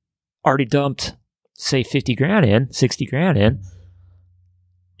already dumped, say, 50 grand in, 60 grand in,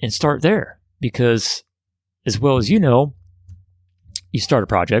 and start there? Because, as well as you start a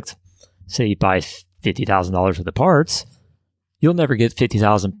project, say you buy $50,000 worth of parts, you'll never get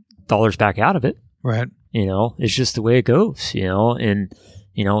 $50,000 back out of it. Right. You know, it's just the way it goes, you know, and,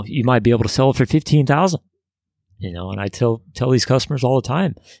 you know, you might be able to sell it for $15,000, you know, and I tell these customers all the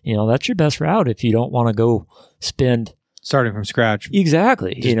time, you know, that's your best route if you don't want to go spend. Starting from scratch.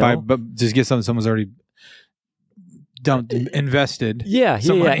 Exactly. Just but just get something someone's already invested. Yeah.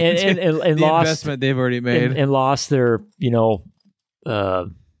 And the lost investment they've already made. And lost their, you know,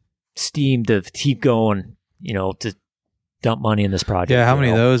 steam to keep going, you know, to dump money in this project. Yeah, how many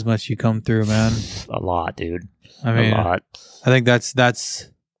of those must you come through, man? A lot, dude. I mean, a lot. I think that's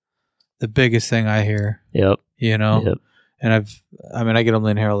the biggest thing I hear. Yep. You know? Yep. And I get them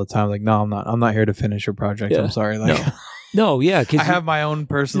in here all the time. Like, no, I'm not here to finish your project. Yeah. I'm sorry. Like, no, yeah. I have my own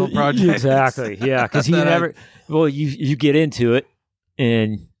personal project. Exactly. Yeah. Because you get into it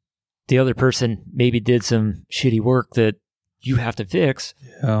and the other person maybe did some shitty work that you have to fix.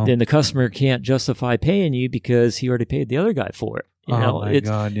 Yeah. Then the customer can't justify paying you because he already paid the other guy for it. You know,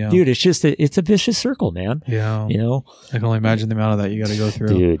 God, yeah. Dude, it's a vicious circle, man. Yeah. You know, I can only imagine the amount of that you got to go through.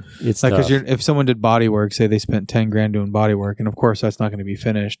 Dude, it's like, because if someone did body work, say they spent $10,000 doing body work, and of course that's not going to be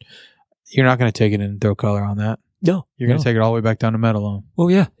finished, you're not going to take it and throw color on that. No. You're going to take it all the way back down to metal on. Well,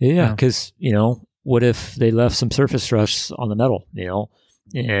 yeah. Because, you know, what if they left some surface rust on the metal, you know,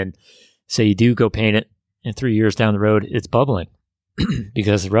 and say you do go paint it, and 3 years down the road, it's bubbling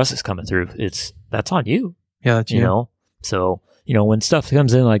because the rust is coming through. That's on you. Yeah, that's you know. So, you know, when stuff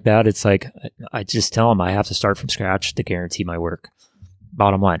comes in like that, it's like I just tell them I have to start from scratch to guarantee my work.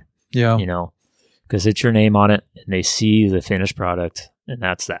 Bottom line. Yeah. You know, because it's your name on it, and they see the finished product, and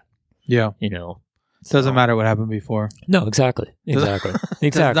that's that. Yeah. You know. It doesn't matter what happened before. No, exactly.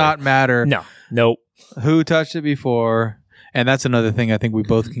 It does not matter. No. Nope. Who touched it before. And that's another thing I think we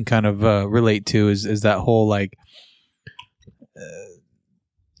both can kind of relate to is that whole like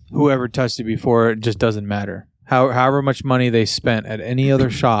whoever touched it before, it just doesn't matter. However much money they spent at any other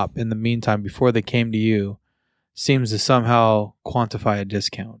shop in the meantime before they came to you seems to somehow quantify a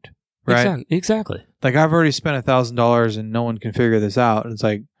discount, right? Exactly. Like I've already spent $1,000 and no one can figure this out. It's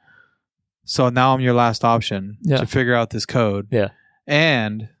like, so now I'm your last option to figure out this code. Yeah.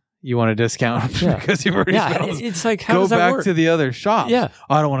 And you want a discount because you've already it's like, how does that go work? back to the other shops. Yeah.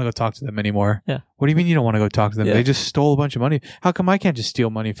 Oh, I don't want to go talk to them anymore. Yeah. What do you mean you don't want to go talk to them? Yeah. They just stole a bunch of money. How come I can't just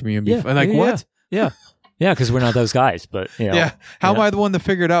steal money from you and be what? Yeah. Yeah, because we're not those guys, but, you know. Yeah. How am I the one to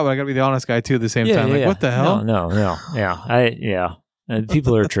figure it out? But I got to be the honest guy, too, at the same time. Like, what the hell? No. Yeah. And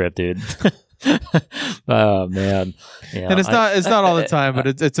people are a trip, dude. Oh, man. Yeah, and it's not all the time, but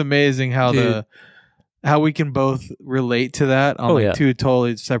it's amazing how how we can both relate to that on two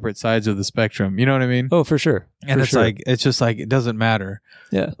totally separate sides of the spectrum. You know what I mean? Oh, for sure. And it's just like, it doesn't matter.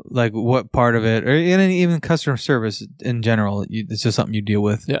 Yeah. Like what part of it, or even customer service in general, it's just something you deal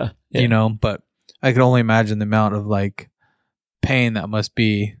with. Yeah. You know, but I could only imagine the amount of like pain that must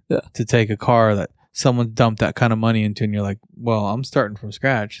be to take a car that someone dumped that kind of money into, and you're like, well, I'm starting from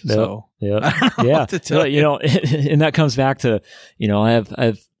scratch. So I don't know what to tell you. You know, and that comes back to, you know, I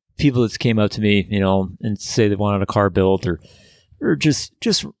have people that came up to me, you know, and say they wanted a car built or just,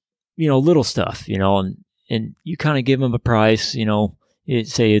 you know, little stuff, you know, and you kind of give them a price, you know,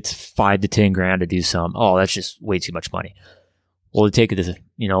 say it's $5,000 to $10,000 to do some. Oh, that's just way too much money. Well, they take it to,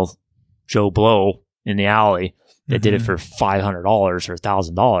 you know, Joe Blow in the alley that did it for $500 or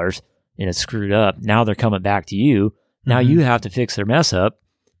 $1,000 and it's screwed up. Now they're coming back to you. Now you have to fix their mess up,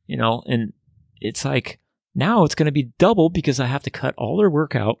 you know, and it's like, now it's going to be double because I have to cut all their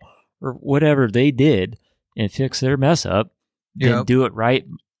work out or whatever they did and fix their mess up and do it right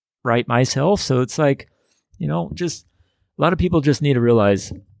myself. So it's like, you know, just a lot of people just need to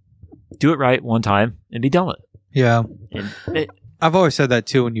realize, do it right one time and be done with it. Yeah. And I've always said that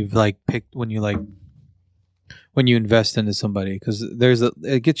too when you've like when you invest into somebody, because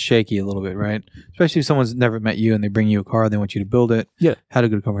it gets shaky a little bit, right? Especially if someone's never met you and they bring you a car, they want you to build it. Yeah. Had a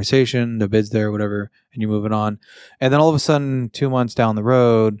good conversation, the bid's there, whatever, and you're moving on. And then all of a sudden, 2 months down the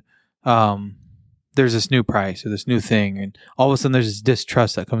road, there's this new price or this new thing, and all of a sudden there's this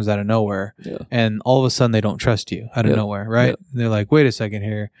distrust that comes out of nowhere. Yeah. And all of a sudden they don't trust you out of nowhere, right? Yeah. And they're like, wait a second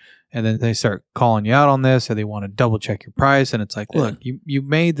here. And then they start calling you out on this, or they want to double check your price. And it's like, look, you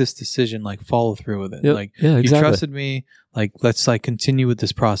made this decision, like follow through with it. Yep. Like exactly. You trusted me. Like, let's like continue with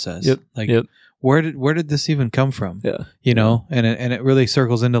this process. Yep. Like, where did this even come from? Yeah. You know, and it really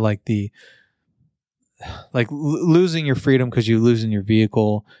circles into like the like losing your freedom because you lose in your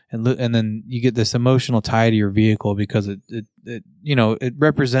vehicle, and then you get this emotional tie to your vehicle because it it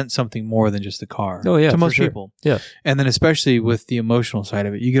represents something more than just a car. Oh, yeah, to most for sure. people. Yeah. And then especially with the emotional side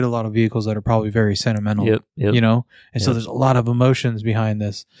of it, you get a lot of vehicles that are probably very sentimental. Yep. And so there's a lot of emotions behind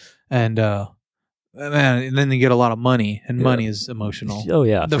this, and man, and then you get a lot of money, and money is emotional. Oh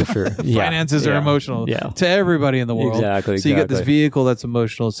yeah, for sure. Finances are emotional to everybody in the world. Exactly. So you get this vehicle that's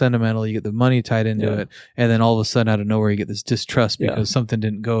emotional, sentimental. You get the money tied into it, and then all of a sudden, out of nowhere, you get this distrust because something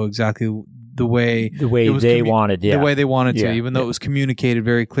didn't go exactly the way they wanted. Yeah, the way they wanted to, even though it was communicated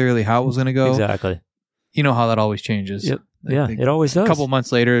very clearly how it was going to go. Exactly. You know how that always changes. Yep. It always does. A couple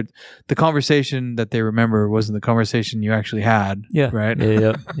months later, the conversation that they remember wasn't the conversation you actually had. Yeah. Right.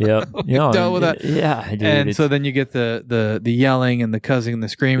 Yep. Dealt with that. Yeah. Dude, and so then you get the yelling and the cussing and the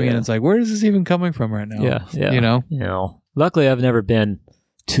screaming, and it's like, where is this even coming from right now? Yeah. Luckily, I've never been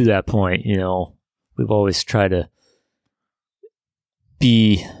to that point. We've always tried to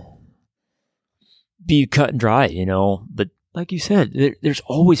be cut and dry. But like you said, there's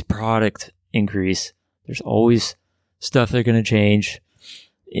always product increase. There's always stuff they're going to change,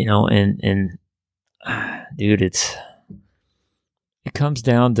 and dude, it comes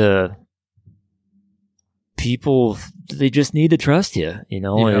down to people. They just need to trust you,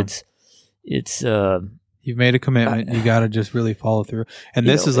 it's you've made a commitment. You got to just really follow through. And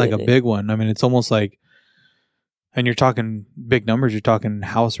this is like a big one. I mean, it's almost like, and you're talking big numbers. You're talking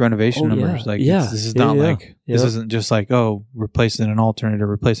house renovation numbers. This is not like this isn't just like replacing an alternator,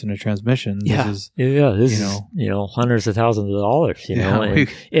 replacing a transmission. This is hundreds of thousands of dollars.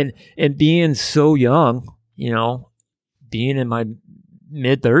 And being so young, being in my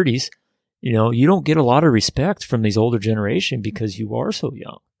mid 30s, you don't get a lot of respect from these older generation because you are so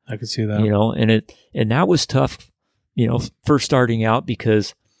young. I could see that. And that was tough. First starting out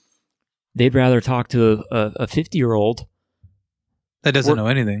because they'd rather talk to a 50-year-old that doesn't know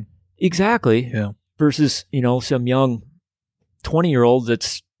anything. Exactly. Yeah. Versus, some young 20-year-old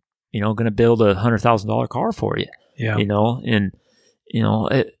that's, going to build a $100,000 car for you. Yeah.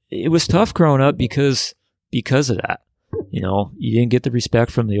 It was tough growing up because of that. You didn't get the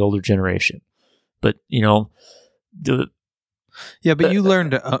respect from the older generation. But, but you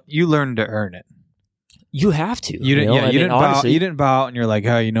learned to earn it. You have to. You didn't bow out and you're like,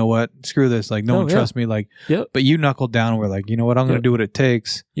 hey, you know what? Screw this. Like, no one trusts me. Like, but you knuckled down and were like, you know what? I'm going to do what it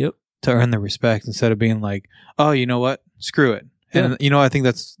takes to earn the respect instead of being like, oh, you know what? Screw it. And, I think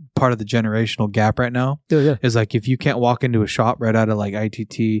that's part of the generational gap right now. Is like, if you can't walk into a shop right out of like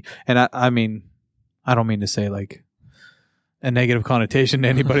ITT, and I mean, I don't mean to say like a negative connotation to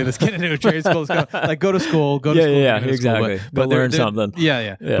anybody that's getting into a trade school. Like, go to school, go to school. Yeah, exactly. But learn something.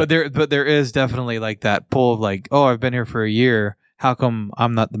 Yeah. But there is definitely like that pull of like, oh, I've been here for a year. How come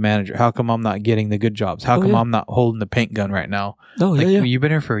I'm not the manager? How come I'm not getting the good jobs? How come I'm not holding the paint gun right now? Oh, like, you've been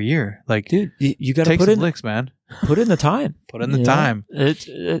here for a year. Like, dude, you got to take put some in licks, man. Put in the time. Put in the time.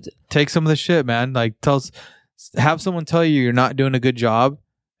 Take some of the shit, man. Like, have someone tell you you're not doing a good job,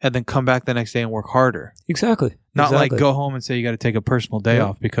 and then come back the next day and work harder. Exactly. Not like go home and say you got to take a personal day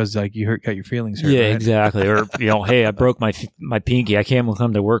off because like got your feelings hurt. Yeah, right? Exactly. Or hey, I broke my pinky. I can't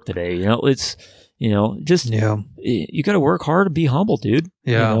come to work today. It's just you got to work hard and be humble, dude.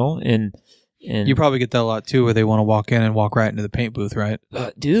 Yeah. And you probably get that a lot too, where they want to walk in and walk right into the paint booth, right?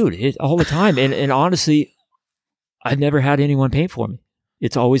 Dude, all the time. And honestly, I've never had anyone paint for me.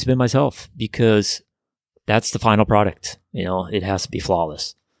 It's always been myself because that's the final product. It has to be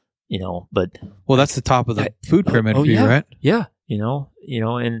flawless. But that's the top of the food pyramid for you, right? Yeah,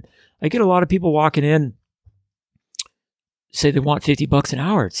 and I get a lot of people walking in, say they want $50 an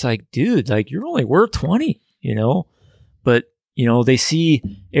hour. It's like, dude, like you're only worth 20, but they see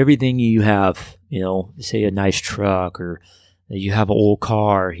everything you have, say a nice truck or you have an old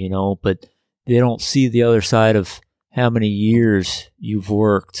car, but they don't see the other side of how many years you've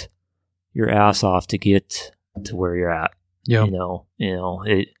worked your ass off to get to where you're at. Yeah.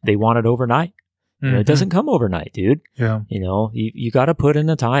 They want it overnight. It doesn't come overnight, dude. Yeah. You got to put in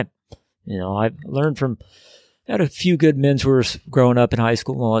the time. I've learned had a few good mentors growing up in high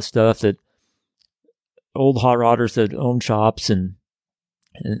school and all that stuff, that old hot rodders that own shops, and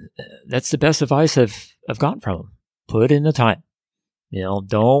that's the best advice I've gotten from them. Put in the time.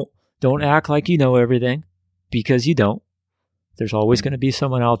 Don't act like you know everything, because you don't. There's always going to be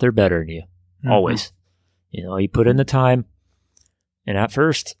someone out there better than you. Always. You put in the time. And at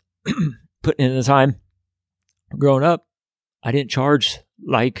first, putting in the time, growing up, I didn't charge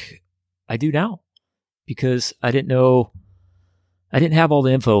like I do now, because I didn't have all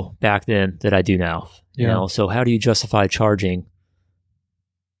the info back then that I do now. So how do you justify charging,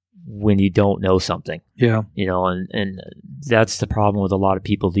 when you don't know something. Yeah. And that's the problem with a lot of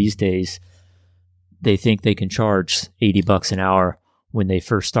people these days. They think they can charge $80 an hour when they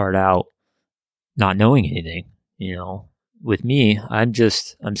first start out not knowing anything. With me, I'm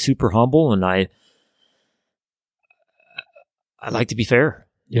super humble, and I like to be fair.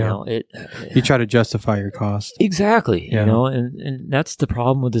 Yeah. You try to justify your cost. Exactly. Yeah. And that's the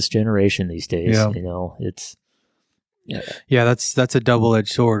problem with this generation these days. Yeah. It's Yeah, that's a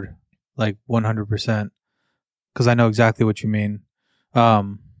double-edged sword, like 100%. Because I know exactly what you mean.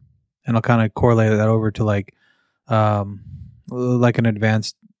 And I'll kind of correlate that over to like an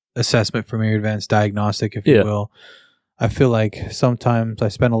advanced assessment for me, advanced diagnostic, if you will. I feel like sometimes I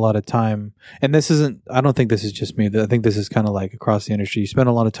spend a lot of time, and I don't think this is just me. I think this is kind of like across the industry. You spend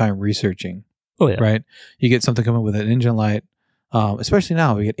a lot of time researching. Oh, yeah. Right? You get something coming with an engine light, especially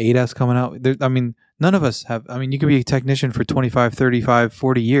now. We get ADAS coming out. None of us have, you could be a technician for 25, 35,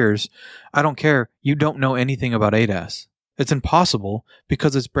 40 years. I don't care. You don't know anything about ADAS. It's impossible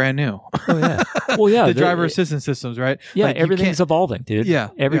because it's brand new. Oh, yeah. Well, yeah. The driver assistance systems, right? Yeah, like everything's evolving, dude. Yeah.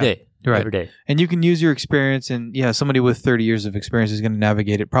 Every day. Right. Every day. And you can use your experience, and somebody with 30 years of experience is going to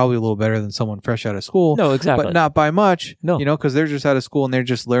navigate it probably a little better than someone fresh out of school. No, exactly. But not by much. No. Because they're just out of school and they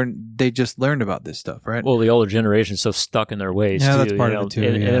just learned about this stuff, right? Well, the older generation's so stuck in their ways, yeah, too. That's part of it, too.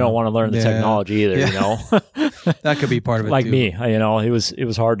 And they don't want to learn the technology either, That could be part of it, like too. me, it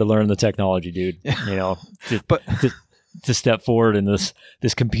was hard to learn the technology, dude. To step forward in this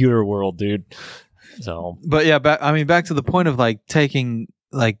computer world, dude. So, but yeah, back to the point of like taking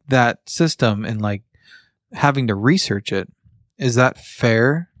like that system and like having to research it. Is that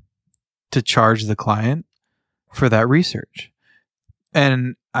fair to charge the client for that research?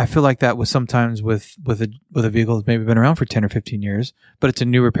 And I feel like that was sometimes with a vehicle that's maybe been around for 10 or 15 years, but it's a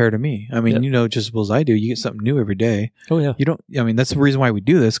new repair to me. Just as well as I do, you get something new every day. Oh yeah. That's the reason why we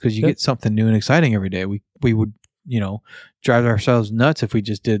do this, because you get something new and exciting every day. We would drive ourselves nuts if we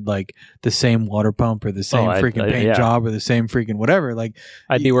just did like the same water pump or the same freaking paint job or the same freaking whatever. Like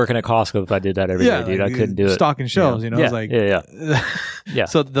I'd be working at Costco if I did that every day, dude. I couldn't do it. Stocking shelves, It's like yeah.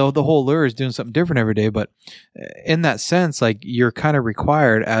 So the whole lure is doing something different every day, but in that sense, like you're kind of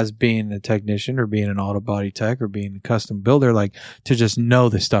required as being a technician or being an auto body tech or being a custom builder, like to just know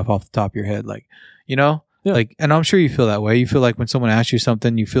this stuff off the top of your head, like like. And I'm sure you feel that way. You feel like when someone asks you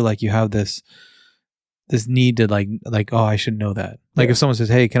something, you feel like you have this need to like, oh, I should know that. Like if someone says,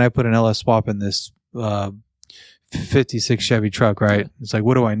 hey, can I put an LS swap in this 56 Chevy truck, right? It's like,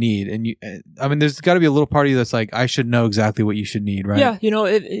 what do I need? And there's got to be a little part of you that's like, I should know exactly what you should need, right?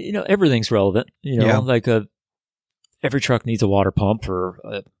 Yeah, everything's relevant. Like every truck needs a water pump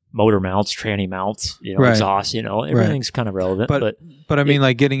or motor mounts, tranny mounts, exhaust, everything's kind of relevant. But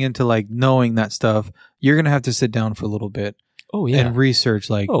like getting into like knowing that stuff, you're going to have to sit down for a little bit. Oh, yeah. And research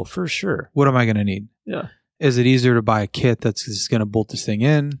like, oh, for sure. What am I going to need? Yeah. Is it easier to buy a kit that's just going to bolt this thing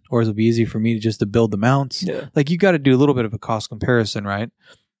in, or is it be easy for me to build the mounts? Yeah. Like you got to do a little bit of a cost comparison, right?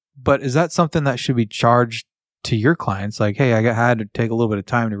 But is that something that should be charged to your clients? Like, hey, I had to take a little bit of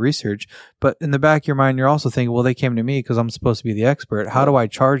time to research, but in the back of your mind, you're also thinking, well, they came to me because I'm supposed to be the expert. How do I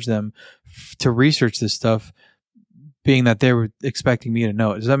charge them to research this stuff, being that they were expecting me to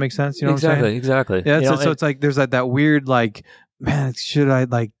know it? Does that make sense? You know what I'm saying? Exactly. Yeah. So it's like there's that weird like, man,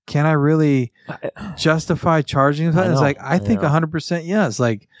 can I really justify charging that? It's like, I think 100% yes.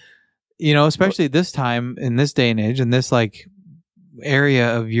 Like, especially this time in this day and age and this like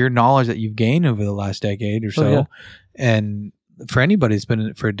area of your knowledge that you've gained over the last decade or so. Oh, yeah. And for anybody who's been in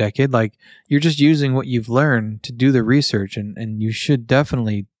it for a decade, like you're just using what you've learned to do the research, and you should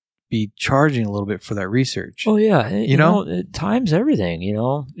definitely be charging a little bit for that research. Oh yeah. Time's everything,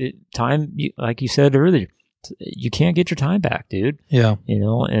 time, like you said earlier, you can't get your time back, dude. Yeah.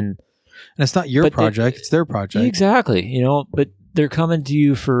 And it's not your project, it's their project. Exactly. But they're coming to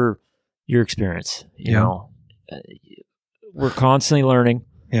you for your experience. You know, we're constantly learning.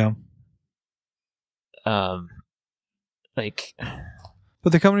 Yeah. But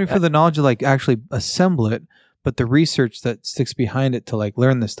they're coming to you for the knowledge of like actually assemble it, but the research that sticks behind it to like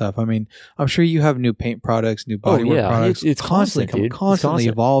learn this stuff. I'm sure you have new paint products, new bodywork products. It's constantly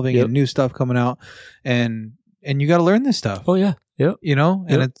evolving and new stuff coming out, and you got to learn this stuff. Oh yeah, yep.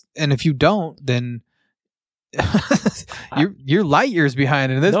 And if you don't, then you're light years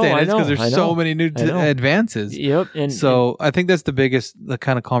behind in this day and age because there's so many new advances. Yep. I think that's the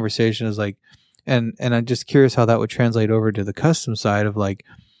kind of conversation is like, and I'm just curious how that would translate over to the custom side of like,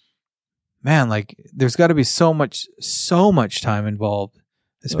 man, like there's got to be so much time involved,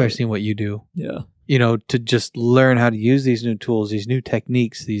 especially in what you do. Yeah. To just learn how to use these new tools, these new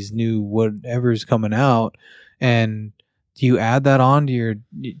techniques, these new whatever's coming out, and do you add that on to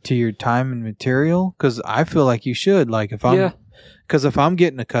your time and material? Because I feel like you should. Like if I'm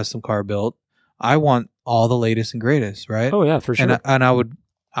getting a custom car built, I want all the latest and greatest, right? Oh yeah, for sure. And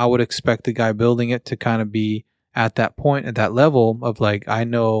I would expect the guy building it to kind of be at that point, at that level of like, I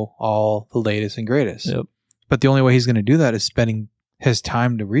know all the latest and greatest. Yep. But the only way he's going to do that is spending his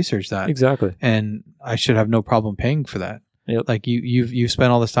time to research that. Exactly. And I should have no problem paying for that. Yep. Like you've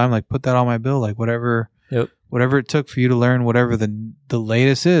spent all this time, like put that on my bill, like whatever it took for you to learn whatever the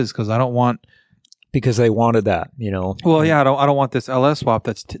latest is. Cause I don't want, because they wanted that, you know. Well, yeah, I don't want this LS swap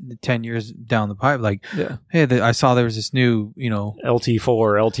that's 10 years down the pipe. Like, hey, I saw there was this new, you know, LT4,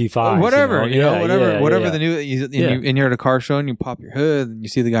 LT5, whatever, whatever the new. And you're at a car show and you pop your hood and you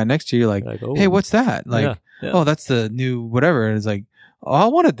see the guy next to you, you're like, hey, what's that? Like, oh, that's the new whatever. And it's like, oh, I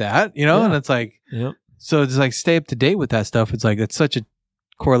wanted that, you know. And it's like, so it's like stay up to date with that stuff. It's like it's such a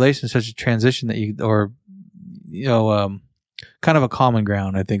correlation, such a transition that kind of a common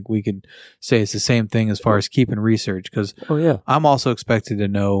ground. I think we could say it's the same thing as far as keeping research, because I'm also expected to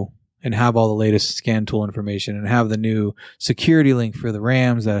know and have all the latest scan tool information and have the new security link for the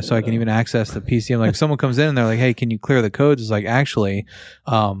RAMs so I can even access the PCM. Like if someone comes in and they're like, hey, can you clear the codes? It's like, actually,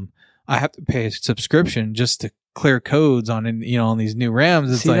 I have to pay a subscription just to clear codes on these new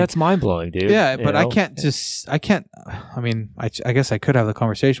RAMs. It's that's mind blowing, dude. Yeah, but I can't. I mean, I guess I could have the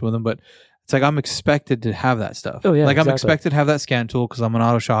conversation with them, but it's like I'm expected to have that stuff. Oh yeah, like I'm expected to have that scan tool because I'm an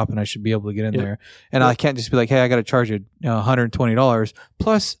auto shop and I should be able to get in there. And I can't just be like, hey, I got to charge you $120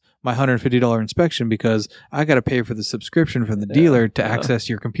 plus my $150 inspection because I got to pay for the subscription from the dealer to access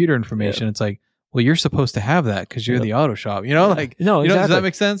your computer information. It's like, well, you're supposed to have that because you're the auto shop. You know, like no, exactly. Does that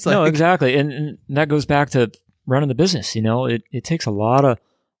make sense? Like, no, exactly. And that goes back to running the business. You know, it takes a lot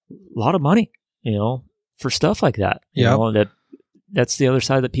of money. You know, for stuff like that. You know, that's the other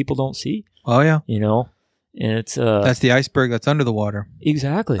side that people don't see. Oh yeah, you know, and it's that's the iceberg that's under the water.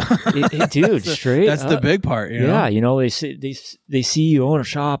 Exactly, dude. Straight. That's the big part. You know? Yeah, you know, they see you own a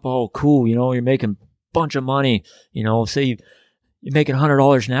shop. Oh, cool. You know, you're making a bunch of money. You know, say you're making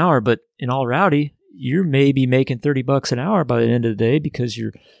 $100 an hour, but in all reality, you're maybe making $30 an hour by the end of the day because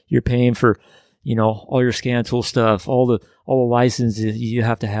you're paying for, you know, all your scan tool stuff, all the licenses you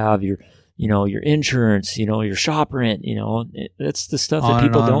have to have, your insurance, you know, your shop rent, you know, that's the stuff that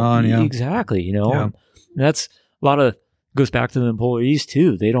people don't exactly, you know, and that's a lot of goes back to the employees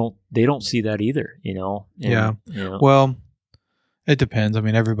too. They don't see that either, you know? And, you know, well, it depends. I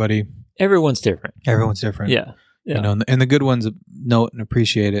mean, everyone's different. Yeah. You know, and the good ones know it and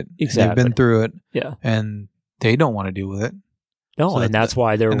appreciate it. Exactly. They've been through it. Yeah. And they don't want to deal with it. No, so that's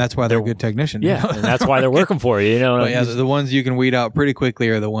why they're a good technician. Yeah. And that's why they're working for you, you know? But yeah, the ones you can weed out pretty quickly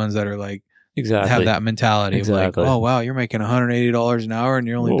are the ones that are like, have that mentality of like, oh wow, you're making $180 an hour and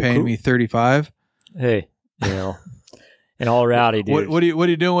you're only paying me $35. Hey, you know, in all reality, dude. What are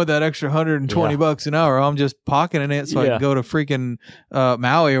you doing with that extra $120 an hour? I'm just pocketing it so I can go to freaking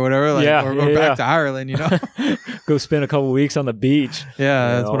Maui or whatever, or back to Ireland, you know. Go spend a couple of weeks on the beach.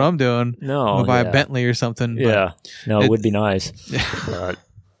 Yeah, that's what I'm doing. No, I'm gonna buy a Bentley or something. Yeah, it would be nice. But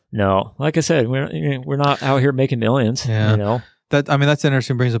no, like I said, we're not out here making millions. Yeah. You know. That's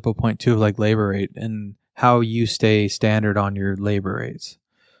interesting. Brings up a point too of like labor rate and how you stay standard on your labor rates.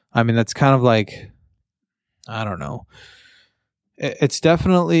 I mean, that's kind of like, I don't know. It's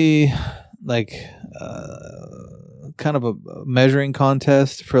definitely like kind of a measuring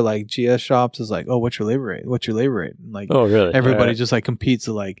contest for like GS shops is like, oh, what's your labor rate? What's your labor rate? And like, oh, really? Everybody just like competes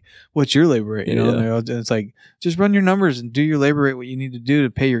to like, what's your labor rate? You know, and it's like, just run your numbers and do your labor rate, what you need to do to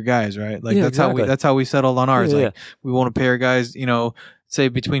pay your guys, right? Like that's how we settled on ours. We want to pay our guys, you know, say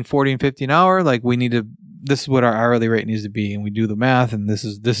between 40 and 50 an hour. Like this is what our hourly rate needs to be. And we do the math and this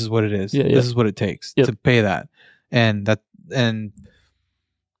is what it is. This is what it takes to pay that.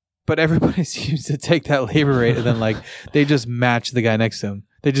 But everybody seems to take that labor rate and then like they just match the guy next to him.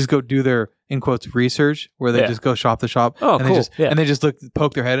 They just go do their in quotes research where they just go shop to shop. Oh, and cool. They just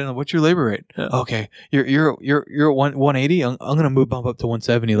poke their head in. What's your labor rate? Yeah. Okay, you're at 180. I'm gonna bump up to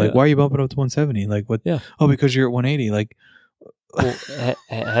 170. Like, why are you bumping up to 170? Like, what? Yeah. Oh, because you're at 180. Like, well,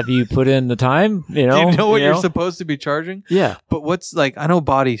 have you put in the time? You know, do you know what you're supposed to be charging? Yeah. But what's like? I know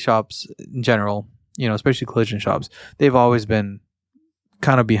body shops in general, you know, especially collision shops. They've always been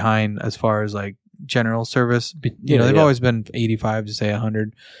kind of behind as far as like general service. You know, they've always been 85 to say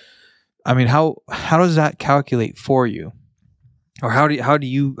 100. I mean, how does that calculate for you, or how do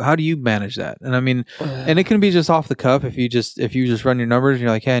you manage that? And I mean, and it can be just off the cuff if you just run your numbers and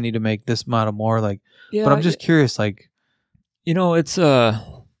you're like, hey, I need to make this amount of more. Like, but I'm just curious, like, you know, it's a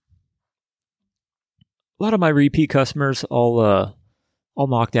lot of my repeat customers. I'll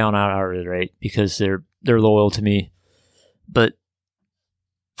knock down our hourly rate because they're loyal to me. But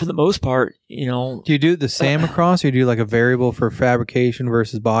for the most part, you know. Do you do the same across, or do you do like a variable for fabrication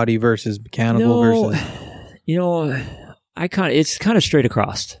versus body versus mechanical versus? You know, it's kind of straight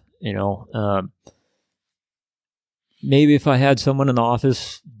across, you know. Maybe if I had someone in the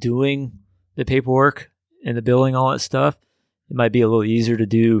office doing the paperwork and the billing, all that stuff, it might be a little easier to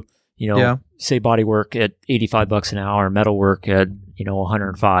do, you know, say body work at $85 an hour, metal work at, you know,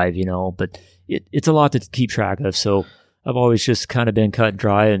 105, you know, but it's a lot to keep track of. So I've always just kind of been cut and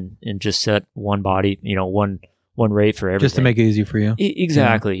dry and just set one body, you know, one rate for everything. Just to make it easy for you.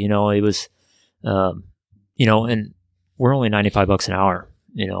 Exactly. You know, it was, you know, and we're only $95 an hour,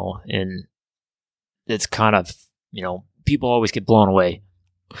 you know, and it's kind of, you know, people always get blown away.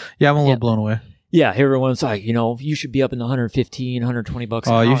 Yeah, I'm a little blown away. Yeah, everyone's like, you know, you should be up in the $115, $120 an hour.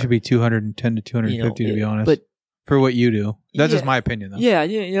 Oh, you should be 210 to 250 you know, to be honest. But for what you do, that's just my opinion, though. Yeah,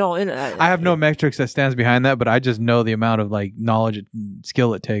 you know, and I have no metrics that stands behind that, but I just know the amount of like knowledge and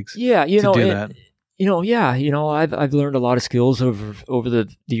skill it takes. Yeah, you know, do that. You know, yeah, you know, I've learned a lot of skills over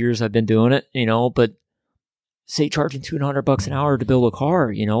the years I've been doing it. You know, but say charging $200 an hour to build a car,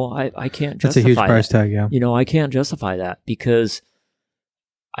 you know, I can't justify. That's a huge price tag, yeah. You know, I can't justify that because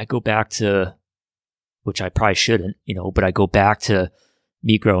I go back to, which I probably shouldn't, you know, but I go back to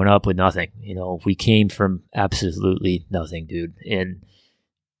me growing up with nothing. You know, we came from absolutely nothing, dude. And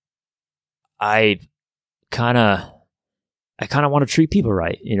I kind of want to treat people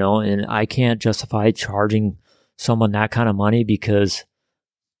right, you know, and I can't justify charging someone that kind of money because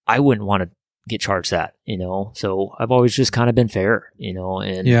I wouldn't want to get charged that, you know. So I've always just kind of been fair, you know,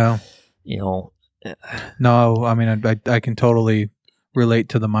 and you know. No, I mean, I can totally relate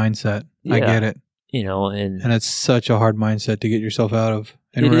to the mindset. I get it. You know, and it's such a hard mindset to get yourself out of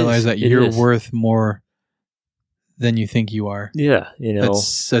and realize that you're worth more than you think you are. Yeah, you know,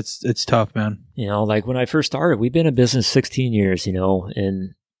 it's tough, man. You know, like when I first started, we've been in business 16 years, you know,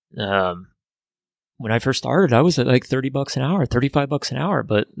 and when I first started, I was at like $30 an hour, $35 an hour,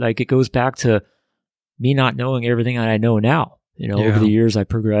 but like it goes back to me not knowing everything that I know now. You know, over the years I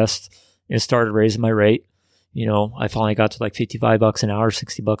progressed and started raising my rate. You know, I finally got to like $55 an hour,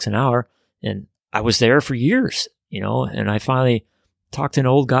 $60 an hour, and I was there for years, you know, and I finally talked to an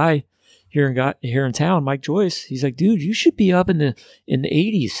old guy here in town, Mike Joyce. He's like, dude, you should be up in the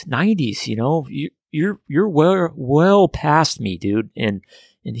 80s, 90s, you know, you're well past me, dude. And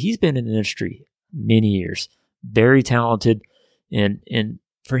he's been in the industry many years, very talented. And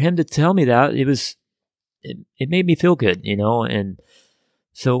for him to tell me that, it made me feel good, you know? And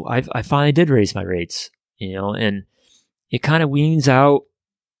so I finally did raise my rates, you know, and it kind of weans out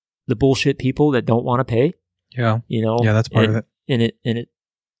the bullshit people that don't want to pay. Yeah. You know? Yeah, that's part of it. And it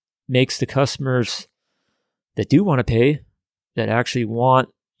makes the customers that do want to pay, that actually want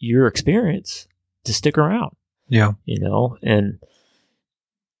your experience, to stick around. Yeah. You know? And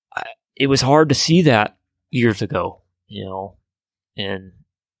it was hard to see that years ago, you know? And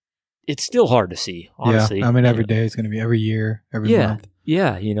it's still hard to see, honestly. Yeah. I mean, every day is going to be, every year, every month.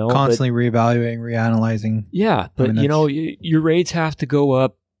 Yeah, you know. Constantly reevaluating, reanalyzing. Yeah, but I mean, you know, your rates have to go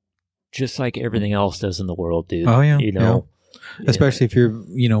up just like everything else does in the world, dude. Oh, yeah. You know? Yeah. Especially if you're,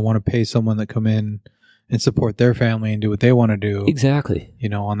 you know, want to pay someone that come in and support their family and do what they want to do. Exactly. You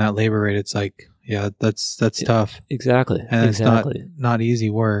know, on that labor rate, it's like, yeah, that's tough. Exactly. And exactly. It's not easy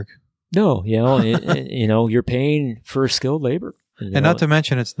work. No, you know, you know, you're paying for skilled labor. And not to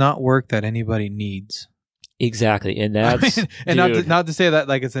mention, it's not work that anybody needs. Exactly, and that's and not to say that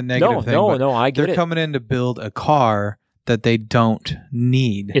like it's a negative thing. No, I get it. They're coming in to build a car that they don't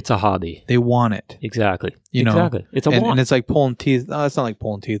need. It's a hobby. They want it. Exactly. You know, exactly. It's a want. And it's like pulling teeth. No, it's not like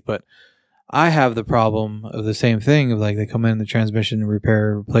pulling teeth, but I have the problem of the same thing of like they come in, the transmission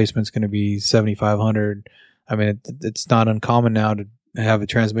repair replacement's going to be $7,500. I mean, it's not uncommon now to have a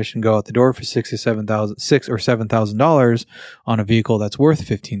transmission go out the door for $6,000 or $7,000 on a vehicle that's worth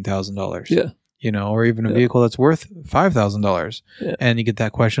 $15,000. Yeah. You know, or even a vehicle that's worth $5,000. Yeah. And you get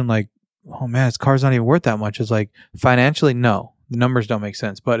that question like, oh man, this car's not even worth that much. It's like, financially, no. The numbers don't make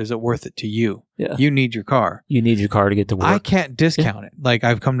sense, but is it worth it to you? Yeah. You need your car. You need your car to get to work. I can't discount it. Like,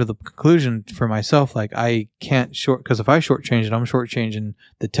 I've come to the conclusion for myself, like, I can't because if I shortchange it, I'm shortchanging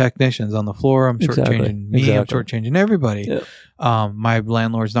the technicians on the floor. I'm shortchanging me. I'm shortchanging everybody. Yeah. My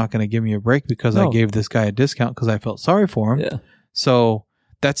landlord's not going to give me a break because I gave this guy a discount because I felt sorry for him. Yeah. So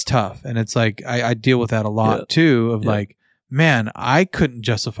that's tough. And it's like, I deal with that a lot too, of like, man, I couldn't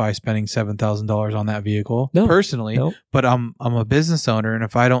justify spending $7,000 on that vehicle personally, but I'm a business owner. And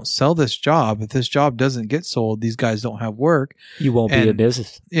if I don't sell this job, if this job doesn't get sold, these guys don't have work. You won't be a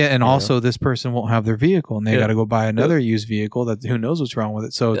business. Yeah. And also this person won't have their vehicle and they got to go buy another used vehicle that who knows what's wrong with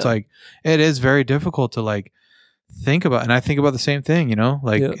it. So it's like, it is very difficult to like think about, and I think about the same thing, you know,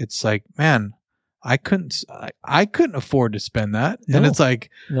 like it's like, man, I couldn't afford to spend that. No. And it's like,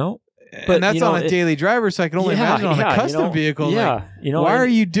 no. But, and that's on a daily driver, so I can only imagine on a custom vehicle. Yeah, like, why are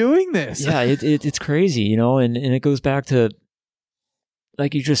you doing this? Yeah, it's crazy, you know, and it goes back to,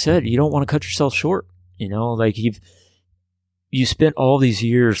 like you just said, you don't want to cut yourself short, you know, like you spent all these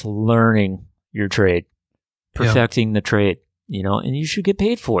years learning your trade, perfecting the trade, you know, and you should get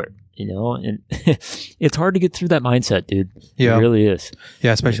paid for it, you know, and it's hard to get through that mindset, dude. Yeah. It really is.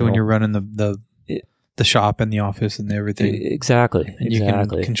 Yeah, especially when you're running the shop and the office and everything. Exactly. And you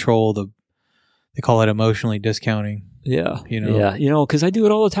can control they call it emotionally discounting. Yeah. You know? Yeah. You know, because I do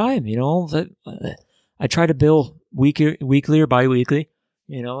it all the time, you know, I try to bill weekly or bi-weekly,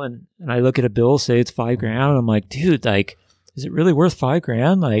 you know, and I look at a bill, say it's $5,000, and I'm like, dude, like, is it really worth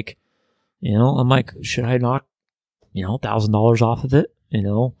 $5,000? Like, you know, I'm like, should I knock, you know, $1,000 off of it? You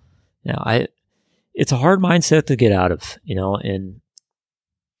know, it's a hard mindset to get out of, you know, and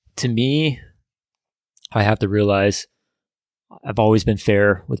to me, I have to realize I've always been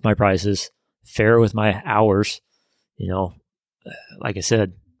fair with my prices, fair with my hours, you know, like I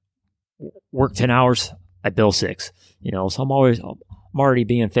said, work 10 hours, I bill 6, you know, so I'm already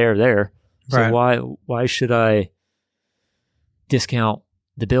being fair there. So right. why should I discount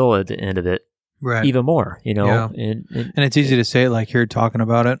the bill at the end of it even more, you know? Yeah. And it's easy to say it like you're talking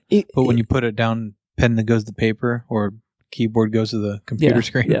about it, but when you put it down, pen that goes to paper or keyboard goes to the computer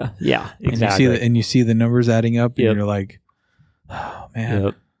screen. Yeah, exactly. And you see the numbers adding up, and you're like, oh man.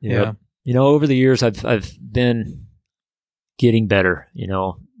 Yep. Yeah. You know, over the years, I've been getting better, you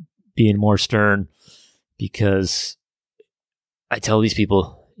know, being more stern, because I tell these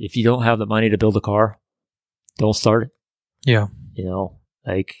people, if you don't have the money to build a car, don't start it. Yeah. You know,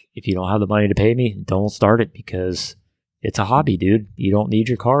 like, if you don't have the money to pay me, don't start it, because it's a hobby, dude. You don't need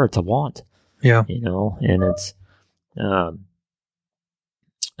your car. It's a want. Yeah. You know, and it's, I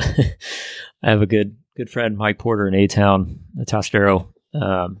have a good friend, Mike Porter in A-Town, Tostero.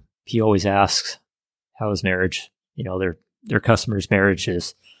 He always asks, how is marriage? You know, their customers' marriage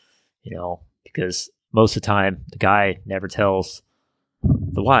is, you know, because most of the time the guy never tells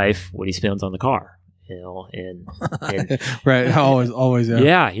the wife what he spends on the car, you know, and right. Always. Yeah.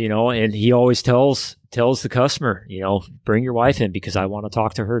 Yeah. You know, and he always tells the customer, you know, bring your wife in, because I want to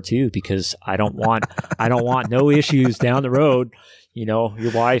talk to her too, because I don't want no issues down the road. You know,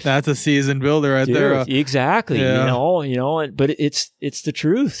 your wife. That's a seasoned builder right there. Exactly. Yeah. You know, but it's the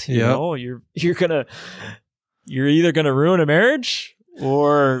truth. You know, you're either gonna ruin a marriage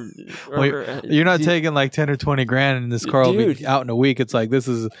or you're not taking like 10 or 20 grand and this car will be out in a week. It's like, this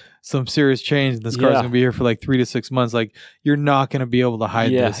is some serious change. And this car's going to be here for like 3 to 6 months. Like, you're not going to be able to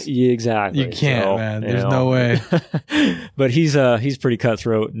hide this. Yeah, exactly. You can't, man. There's no way. But he's pretty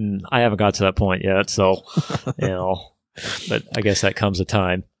cutthroat, and I haven't got to that point yet. So, you know, but I guess that comes a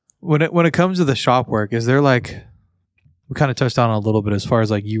time. When it comes to the shop work, is there like, we kind of touched on it a little bit as far as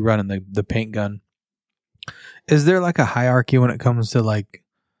like you running the paint gun. Is there like a hierarchy when it comes to like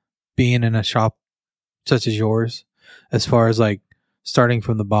being in a shop such as yours, as far as like starting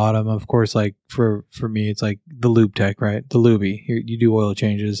from the bottom? Of course, like for me, it's like the lube tech, right? The lubie. You do oil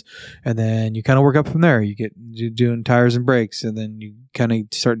changes, and then you kind of work up from there. You're doing tires and brakes, and then you kind of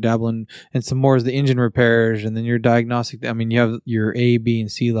start dabbling in some more as the engine repairs, and then your diagnostic. I mean, you have your A, B,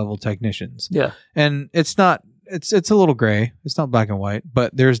 and C level technicians. Yeah, and it's not. It's a little gray. It's not black and white,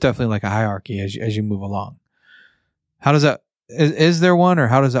 but there's definitely like a hierarchy as you move along. How does that, is there one, or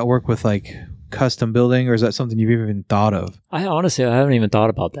how does that work with like custom building, or is that something you've even thought of? I haven't even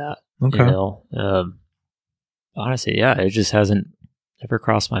thought about that. Okay. You know, honestly, yeah, it just hasn't ever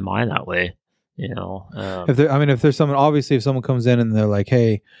crossed my mind that way. You know, if there's someone, obviously if someone comes in and they're like,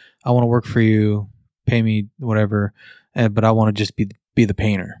 hey, I want to work for you, pay me whatever, but I want to just be the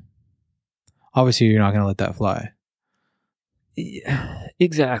painter. Obviously you're not going to let that fly. Yeah,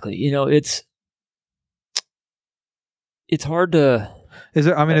 exactly. You know, it's hard to. Is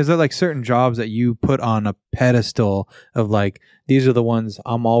there like certain jobs that you put on a pedestal of like, these are the ones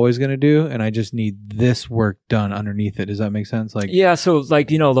I'm always going to do, and I just need this work done underneath it? Does that make sense? Like, yeah. So like,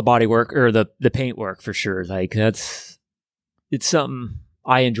 you know, the body work or the paint work for sure. Like it's something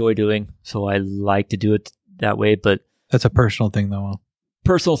I enjoy doing. So I like to do it that way, but that's a personal thing though.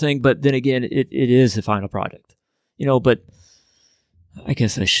 Personal thing. But then again, it is the final product, you know, but I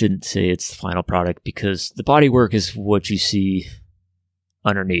guess I shouldn't say it's the final product, because the body work is what you see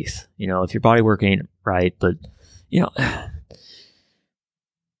underneath. You know, if your body work ain't right, but you know,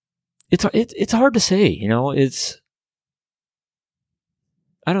 it's hard to say. You know, I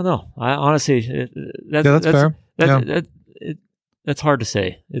don't know. I honestly, that's fair. That's hard to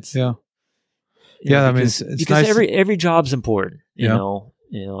say. Yeah, I mean, because, it's because nice. every job's important. Yeah.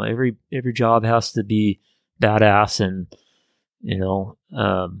 Every job has to be badass, and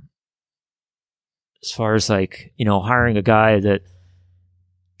as far as like hiring a guy that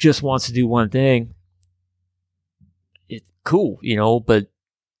just wants to do one thing, it's cool, but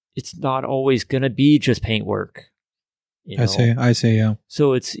it's not always gonna be just paint work. I say, yeah.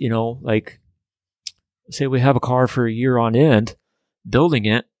 So it's like, say we have a car for a year on end, building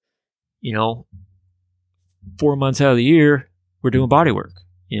it, 4 months out of the year we're doing body work,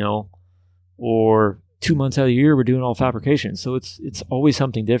 or 2 months out of the year we're doing all fabrication. So it's always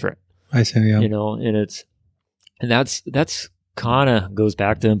something different. I say, yeah. And that's kind of goes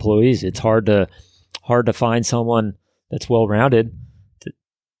back to employees. It's hard to find someone that's well rounded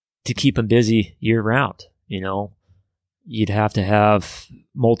to keep them busy year round. You'd have to have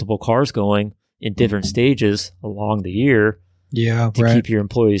multiple cars going in different stages along the year. Yeah, to keep your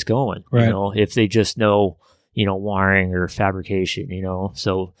employees going. Right. If they just know wiring or fabrication.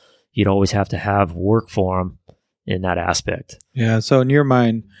 So you'd always have to have work for them in that aspect. Yeah. So in your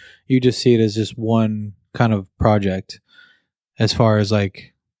mind, you just see it as just one kind of project, as far as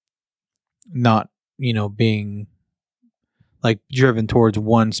like not being like driven towards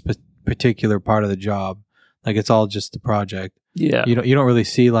one particular part of the job. Like it's all just the project. Yeah. You don't really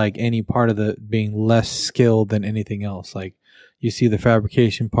see like any part of the being less skilled than anything else. Like you see the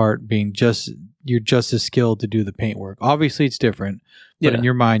fabrication part being you're just as skilled to do the paint work. Obviously it's different, but in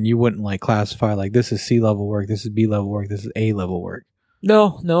your mind you wouldn't like classify like this is C level work, this is B level work, this is A level work.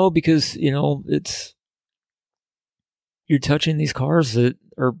 No, because it's, you're touching these cars that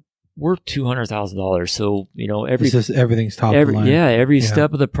are worth $200,000. So everything's top of the line. Every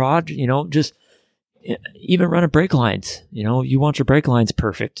step of the project, just even running brake lines. You want your brake lines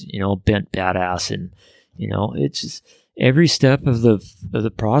perfect. Bent badass, and it's just every step of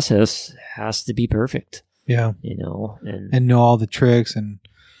the process has to be perfect. Yeah, and know all the tricks and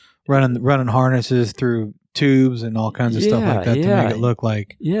running harnesses through tubes and all kinds of stuff like that to make it look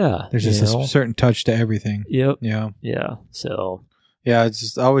like there's just a certain touch to everything. Yep. Yeah. So it's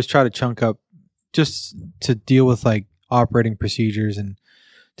just, I always try to chunk up just to deal with like operating procedures, and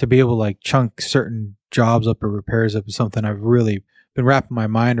to be able to like chunk certain jobs up or repairs up is something I've really been wrapping my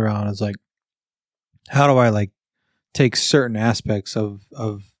mind around. Is like, how do I like take certain aspects of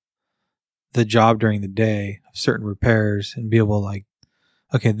the job during the day, of certain repairs, and be able to like,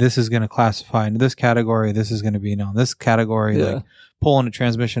 okay, this is going to classify into this category. This is going to be in this category. Yeah. Like pulling a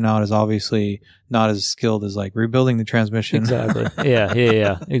transmission out is obviously not as skilled as like rebuilding the transmission. Exactly.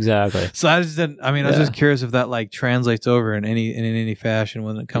 Yeah. Exactly. So I just didn't. I mean, I was just curious if that like translates over in any fashion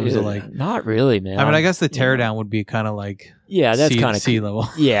when it comes to like. Not really, man. I mean, I guess the teardown would be kind of like. Yeah, that's kind of sea level.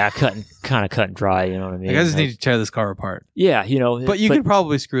 Yeah, cut and dry. You know what I mean? Like I just need to tear this car apart. Yeah, But you could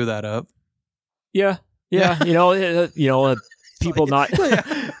probably screw that up. Yeah. People not.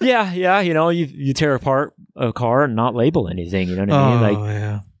 You tear apart a car and not label anything. You know what I mean?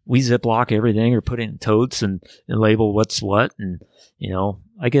 Like we Ziploc everything or put it in totes and label what's what, and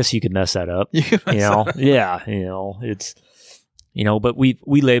I guess you could mess that up. It's but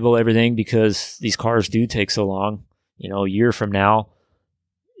we label everything because these cars do take so long. A year from now,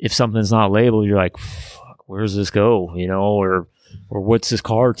 if something's not labeled, you're like, fuck, where does this go? Or what's this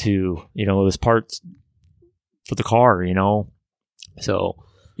car to? This part's for the car. So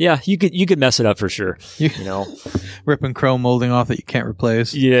yeah, you could mess it up for sure. Ripping chrome molding off that you can't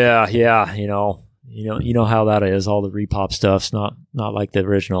replace. Yeah. You know how that is. All the repop stuff's not like the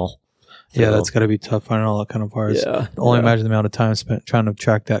original. So, that's got to be tough finding all that kind of parts. Yeah. Only imagine the amount of time spent trying to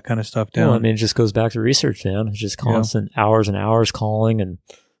track that kind of stuff down. Well, I mean, it just goes back to research, man. It's just constant hours and hours calling and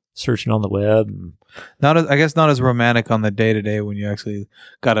searching on the web. And not as romantic on the day to day when you actually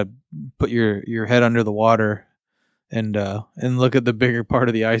got to put your head under the water and look at the bigger part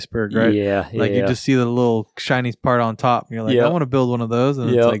of the iceberg, right? Yeah. You just see the little shiny part on top, and you're like, I want to build one of those, and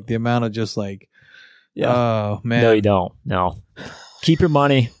it's like the amount of just like, oh man, no, you don't. No, keep your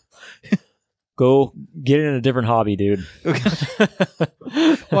money. Go get in a different hobby, dude.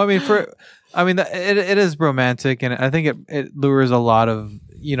 Well, it is romantic, and I think it lures a lot of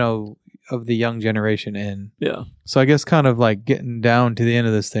of the young generation in. Yeah. So I guess kind of like getting down to the end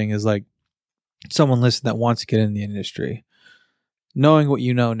of this thing is like someone listening that wants to get in the industry, knowing what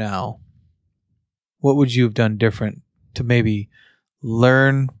you know now, what would you have done different to maybe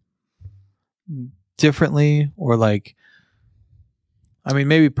learn differently, or like, I mean,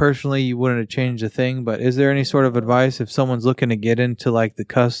 maybe personally you wouldn't have changed a thing, but is there any sort of advice if someone's looking to get into like the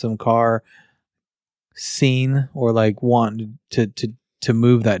custom car scene, or like want to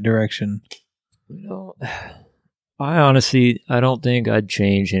move that direction? I honestly, I don't think I'd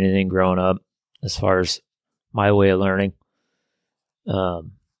change anything growing up. as far as my way of learning. Like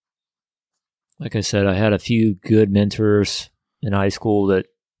I said, I had a few good mentors in high school that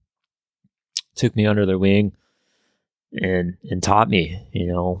took me under their wing and taught me,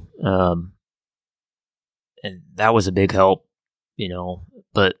 and that was a big help,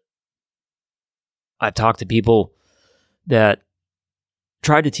 but I've talked to people that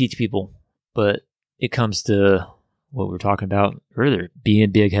tried to teach people, but it comes to what we were talking about earlier,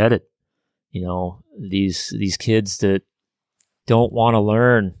 being big-headed. These kids that don't want to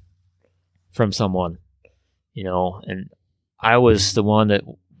learn from someone, and I was the one that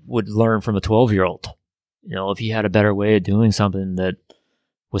would learn from a 12-year-old. If he had a better way of doing something that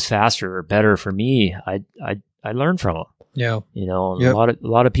was faster or better for me, I learned from him. Yeah. A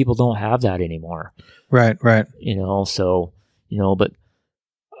lot of people don't have that anymore. Right. So, but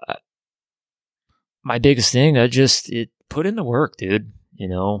my biggest thing, put in the work, dude.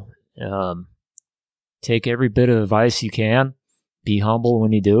 Take every bit of advice you can, be humble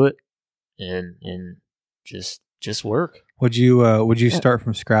when you do it, and just work. Would you start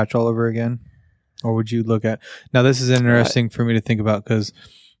from scratch all over again? Or would you look at, now this is interesting for me to think about, because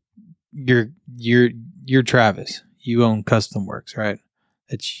you're Travis. You own Custom Works, right?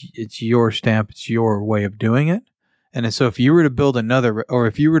 It's your stamp. It's your way of doing it. And so if you were to build another, or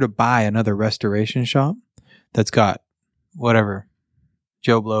if you were to buy another restoration shop that's got whatever,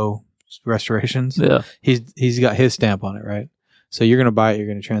 Joe Blow Restorations, he's got his stamp on it, right? So you're going to buy it. You're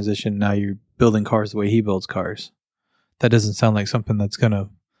going to transition. Now you're building cars the way he builds cars. That doesn't sound like something that's gonna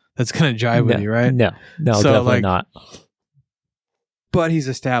jive with you, right? No, so definitely not. But he's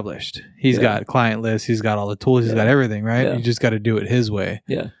established. He's got client lists. He's got all the tools. He's got everything, right? You just got to do it his way.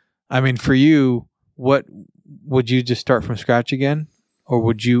 Yeah. I mean, for you, what would you just start from scratch again, or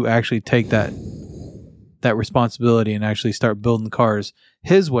would you actually take that responsibility and actually start building cars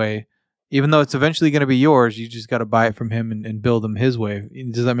his way? Even though it's eventually going to be yours, you just got to buy it from him and build them his way.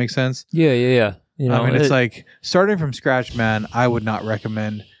 Does that make sense? Yeah. It's like starting from scratch, man. I would not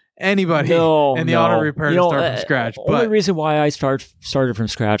recommend anybody in the auto repair to start from scratch. Only reason why I started from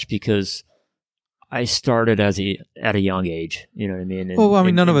scratch, because I started at a young age. You know what I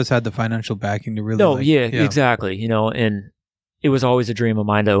mean? None of us had the financial backing to really. No, exactly. And it was always a dream of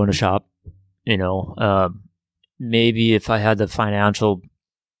mine to own a shop. Maybe if I had the financial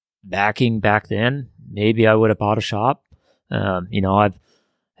backing back then, maybe I would have bought a shop. I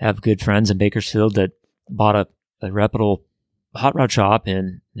have good friends in Bakersfield that bought a reputable hot rod shop,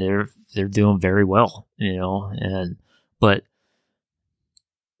 and they're doing very well, but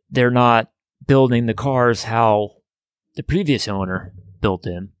they're not building the cars how the previous owner built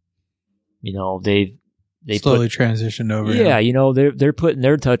them. They slowly transitioned over. Yeah, they're putting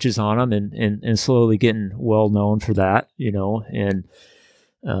their touches on them and slowly getting well known for that,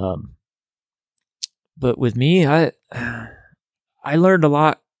 but with me, I learned a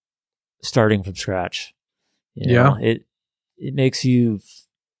lot starting from scratch. It makes you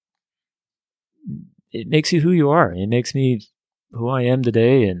who you are. It makes me who I am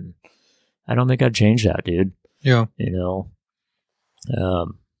today, and I don't think I'd change that, dude. Yeah.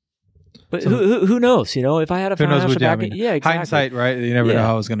 But who knows? If I had a financial backing, exactly. Hindsight, right? You never know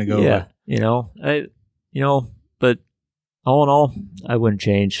how it's going to go. Yeah, but all in all, I wouldn't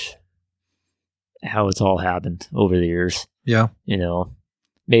change how it's all happened over the years. Yeah.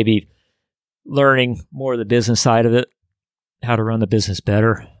 Maybe learning more of the business side of it, how to run the business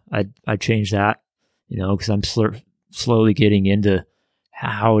better. I'd change that, because I'm slowly getting into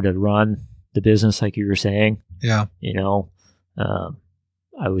how to run the business, like you were saying. Yeah. I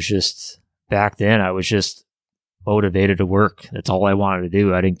was just, back then, I was just motivated to work. That's all I wanted to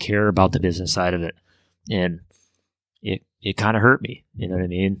do. I didn't care about the business side of it. And it kind of hurt me. You know what I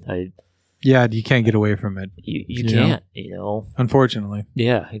mean? Yeah, you can't get away from it. You can't, Unfortunately.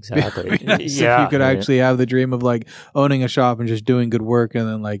 Yeah, exactly. If you could actually have the dream of like owning a shop and just doing good work, and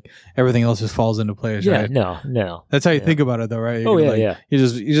then like everything else just falls into place, right? No. That's how you think about it though, right? Yeah. You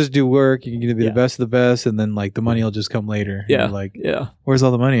just do work, you're gonna be the best of the best, and then like the money will just come later. Yeah. Where's all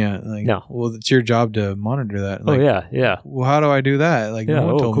the money at? Like, no. Well, it's your job to monitor that. Like, yeah. Well, how do I do that? Like, no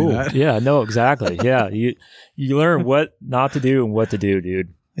one told me that. Yeah, no, exactly. Yeah. You learn what not to do and what to do,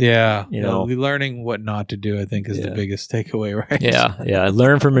 dude. Yeah, learning what not to do, I think, is the biggest takeaway, right? Yeah.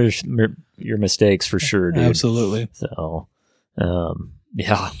 Learn from your mistakes for sure, dude. Absolutely. So,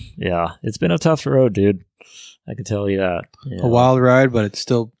 yeah. It's been a tough road, dude. I can tell you that. A wild ride, but it's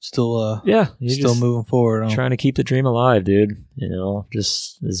still moving forward. Trying to keep the dream alive, dude.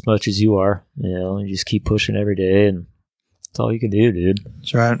 Just as much as you are. You just keep pushing every day, and that's all you can do, dude.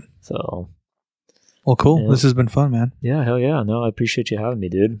 That's right. So. Well, cool. This has been fun, man. Yeah, hell yeah. No, I appreciate you having me,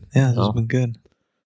 dude. Yeah, this has been good.